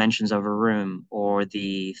dimensions of a room or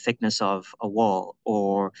the thickness of a wall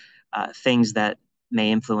or things that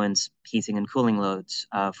may influence heating and cooling loads,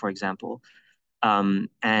 for example.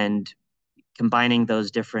 And combining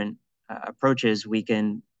those different approaches, we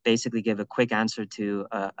can basically give a quick answer to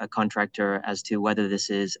a contractor as to whether this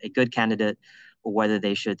is a good candidate or whether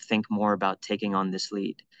they should think more about taking on this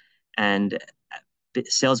lead. And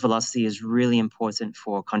sales velocity is really important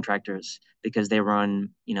for contractors because they run,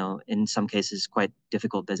 in some cases, quite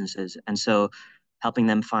difficult businesses. And so helping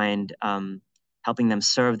them helping them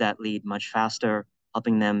serve that lead much faster,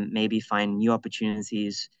 helping them maybe find new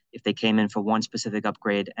opportunities if they came in for one specific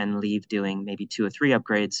upgrade and leave doing maybe 2 or 3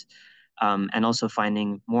 upgrades, and also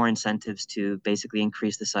finding more incentives to basically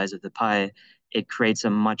increase the size of the pie, it creates a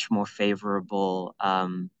much more favorable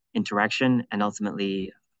interaction and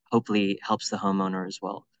ultimately hopefully helps the homeowner as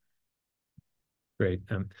well. Great.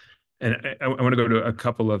 And I want to go to a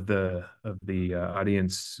couple of the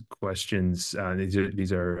audience questions.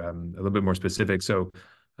 These are a little bit more specific. So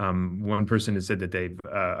one person has said that they've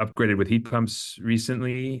upgraded with heat pumps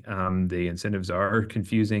recently. The incentives are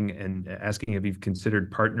confusing, and asking if you've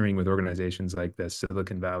considered partnering with organizations like the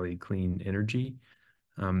Silicon Valley Clean Energy.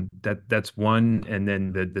 That's one. And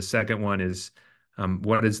then the second one is,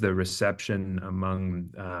 what is the reception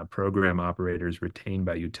among program operators retained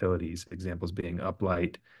by utilities? Examples being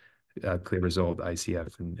Uplight, Clear Result,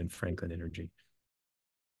 ICF, and Franklin Energy.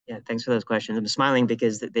 Yeah, thanks for those questions. I'm smiling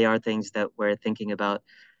because they are things that we're thinking about.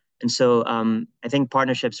 And so I think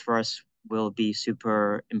partnerships for us will be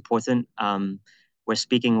super important. We're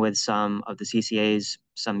speaking with some of the CCAs,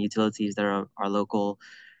 some utilities that are local,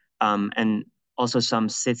 and also some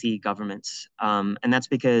city governments. And that's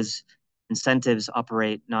because incentives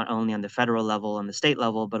operate not only on the federal level and the state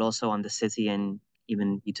level, but also on the city and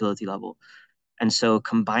even utility level. And so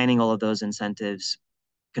combining all of those incentives,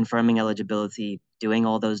 confirming eligibility, doing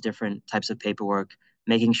all those different types of paperwork,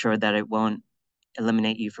 making sure that it won't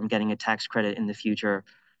eliminate you from getting a tax credit in the future,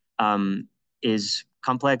 is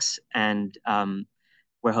complex. And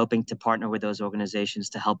we're hoping to partner with those organizations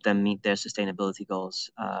to help them meet their sustainability goals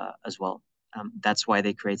as well. That's why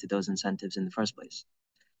they created those incentives in the first place.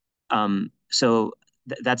 So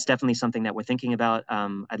that's definitely something that we're thinking about.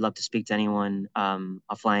 I'd love to speak to anyone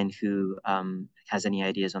offline who has any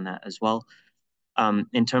ideas on that as well.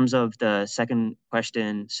 In terms of the second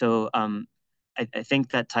question, so I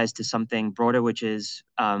think that ties to something broader, which is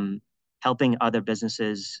helping other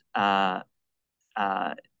businesses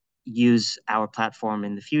use our platform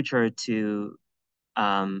in the future to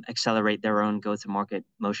accelerate their own go-to-market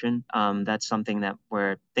motion. That's something that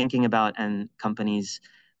we're thinking about, and companies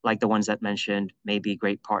like the ones that mentioned may be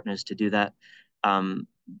great partners to do that.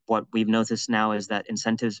 What we've noticed now is that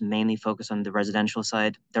incentives mainly focus on the residential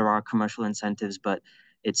side. There are commercial incentives, but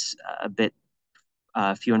it's a bit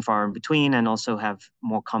few and far in between, and also have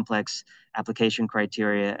more complex application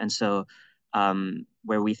criteria. And so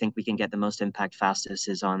where we think we can get the most impact fastest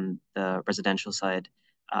is on the residential side.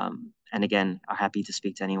 And again, are happy to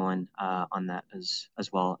speak to anyone on that as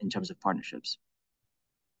well in terms of partnerships.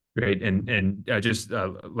 Great. And just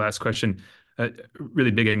last question.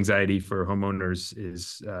 Really big anxiety for homeowners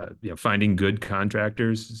is finding good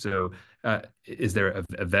contractors. So is there a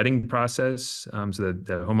vetting process so that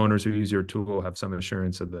the homeowners who use your tool have some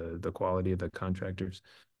assurance of the quality of the contractors?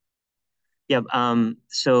 Yeah,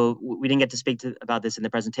 so we didn't get to speak about this in the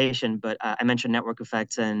presentation, but I mentioned network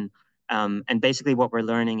effects, and basically what we're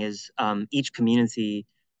learning is each community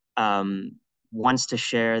wants to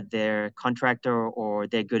share their contractor or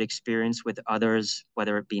their good experience with others,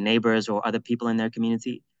 whether it be neighbors or other people in their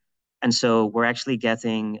community. And so we're actually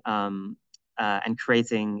getting and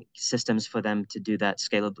creating systems for them to do that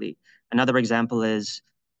scalably. Another example is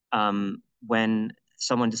when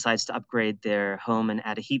someone decides to upgrade their home and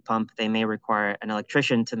add a heat pump, they may require an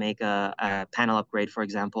electrician to make a panel upgrade, for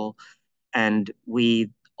example. And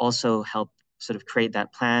we also help sort of create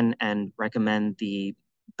that plan and recommend the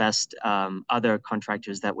best other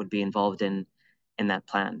contractors that would be involved in that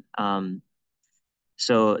plan.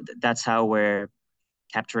 So that's how we're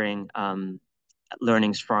capturing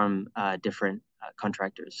learnings from different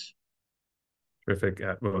contractors. Terrific.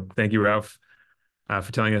 Well, thank you, Ralph,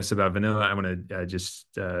 for telling us about Vanilla. I want to just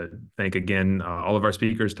thank again all of our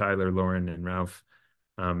speakers, Tyler, Lauren, and Ralph,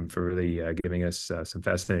 for really giving us some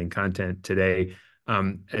fascinating content today.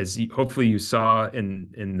 As hopefully you saw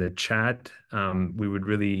in the chat, we would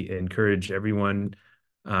really encourage everyone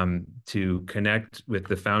to connect with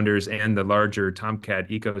the founders and the larger TomKat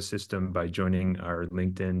ecosystem by joining our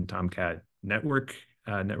LinkedIn TomKat network.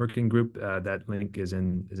 networking group. That link is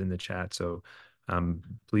in the chat. So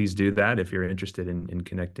please do that if you're interested in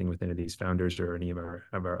connecting with any of these founders or any of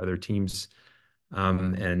our other teams.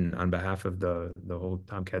 And on behalf of the whole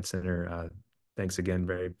TomKat Center, thanks again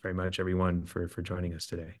very, very much, everyone, for joining us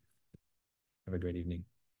today. Have a great evening.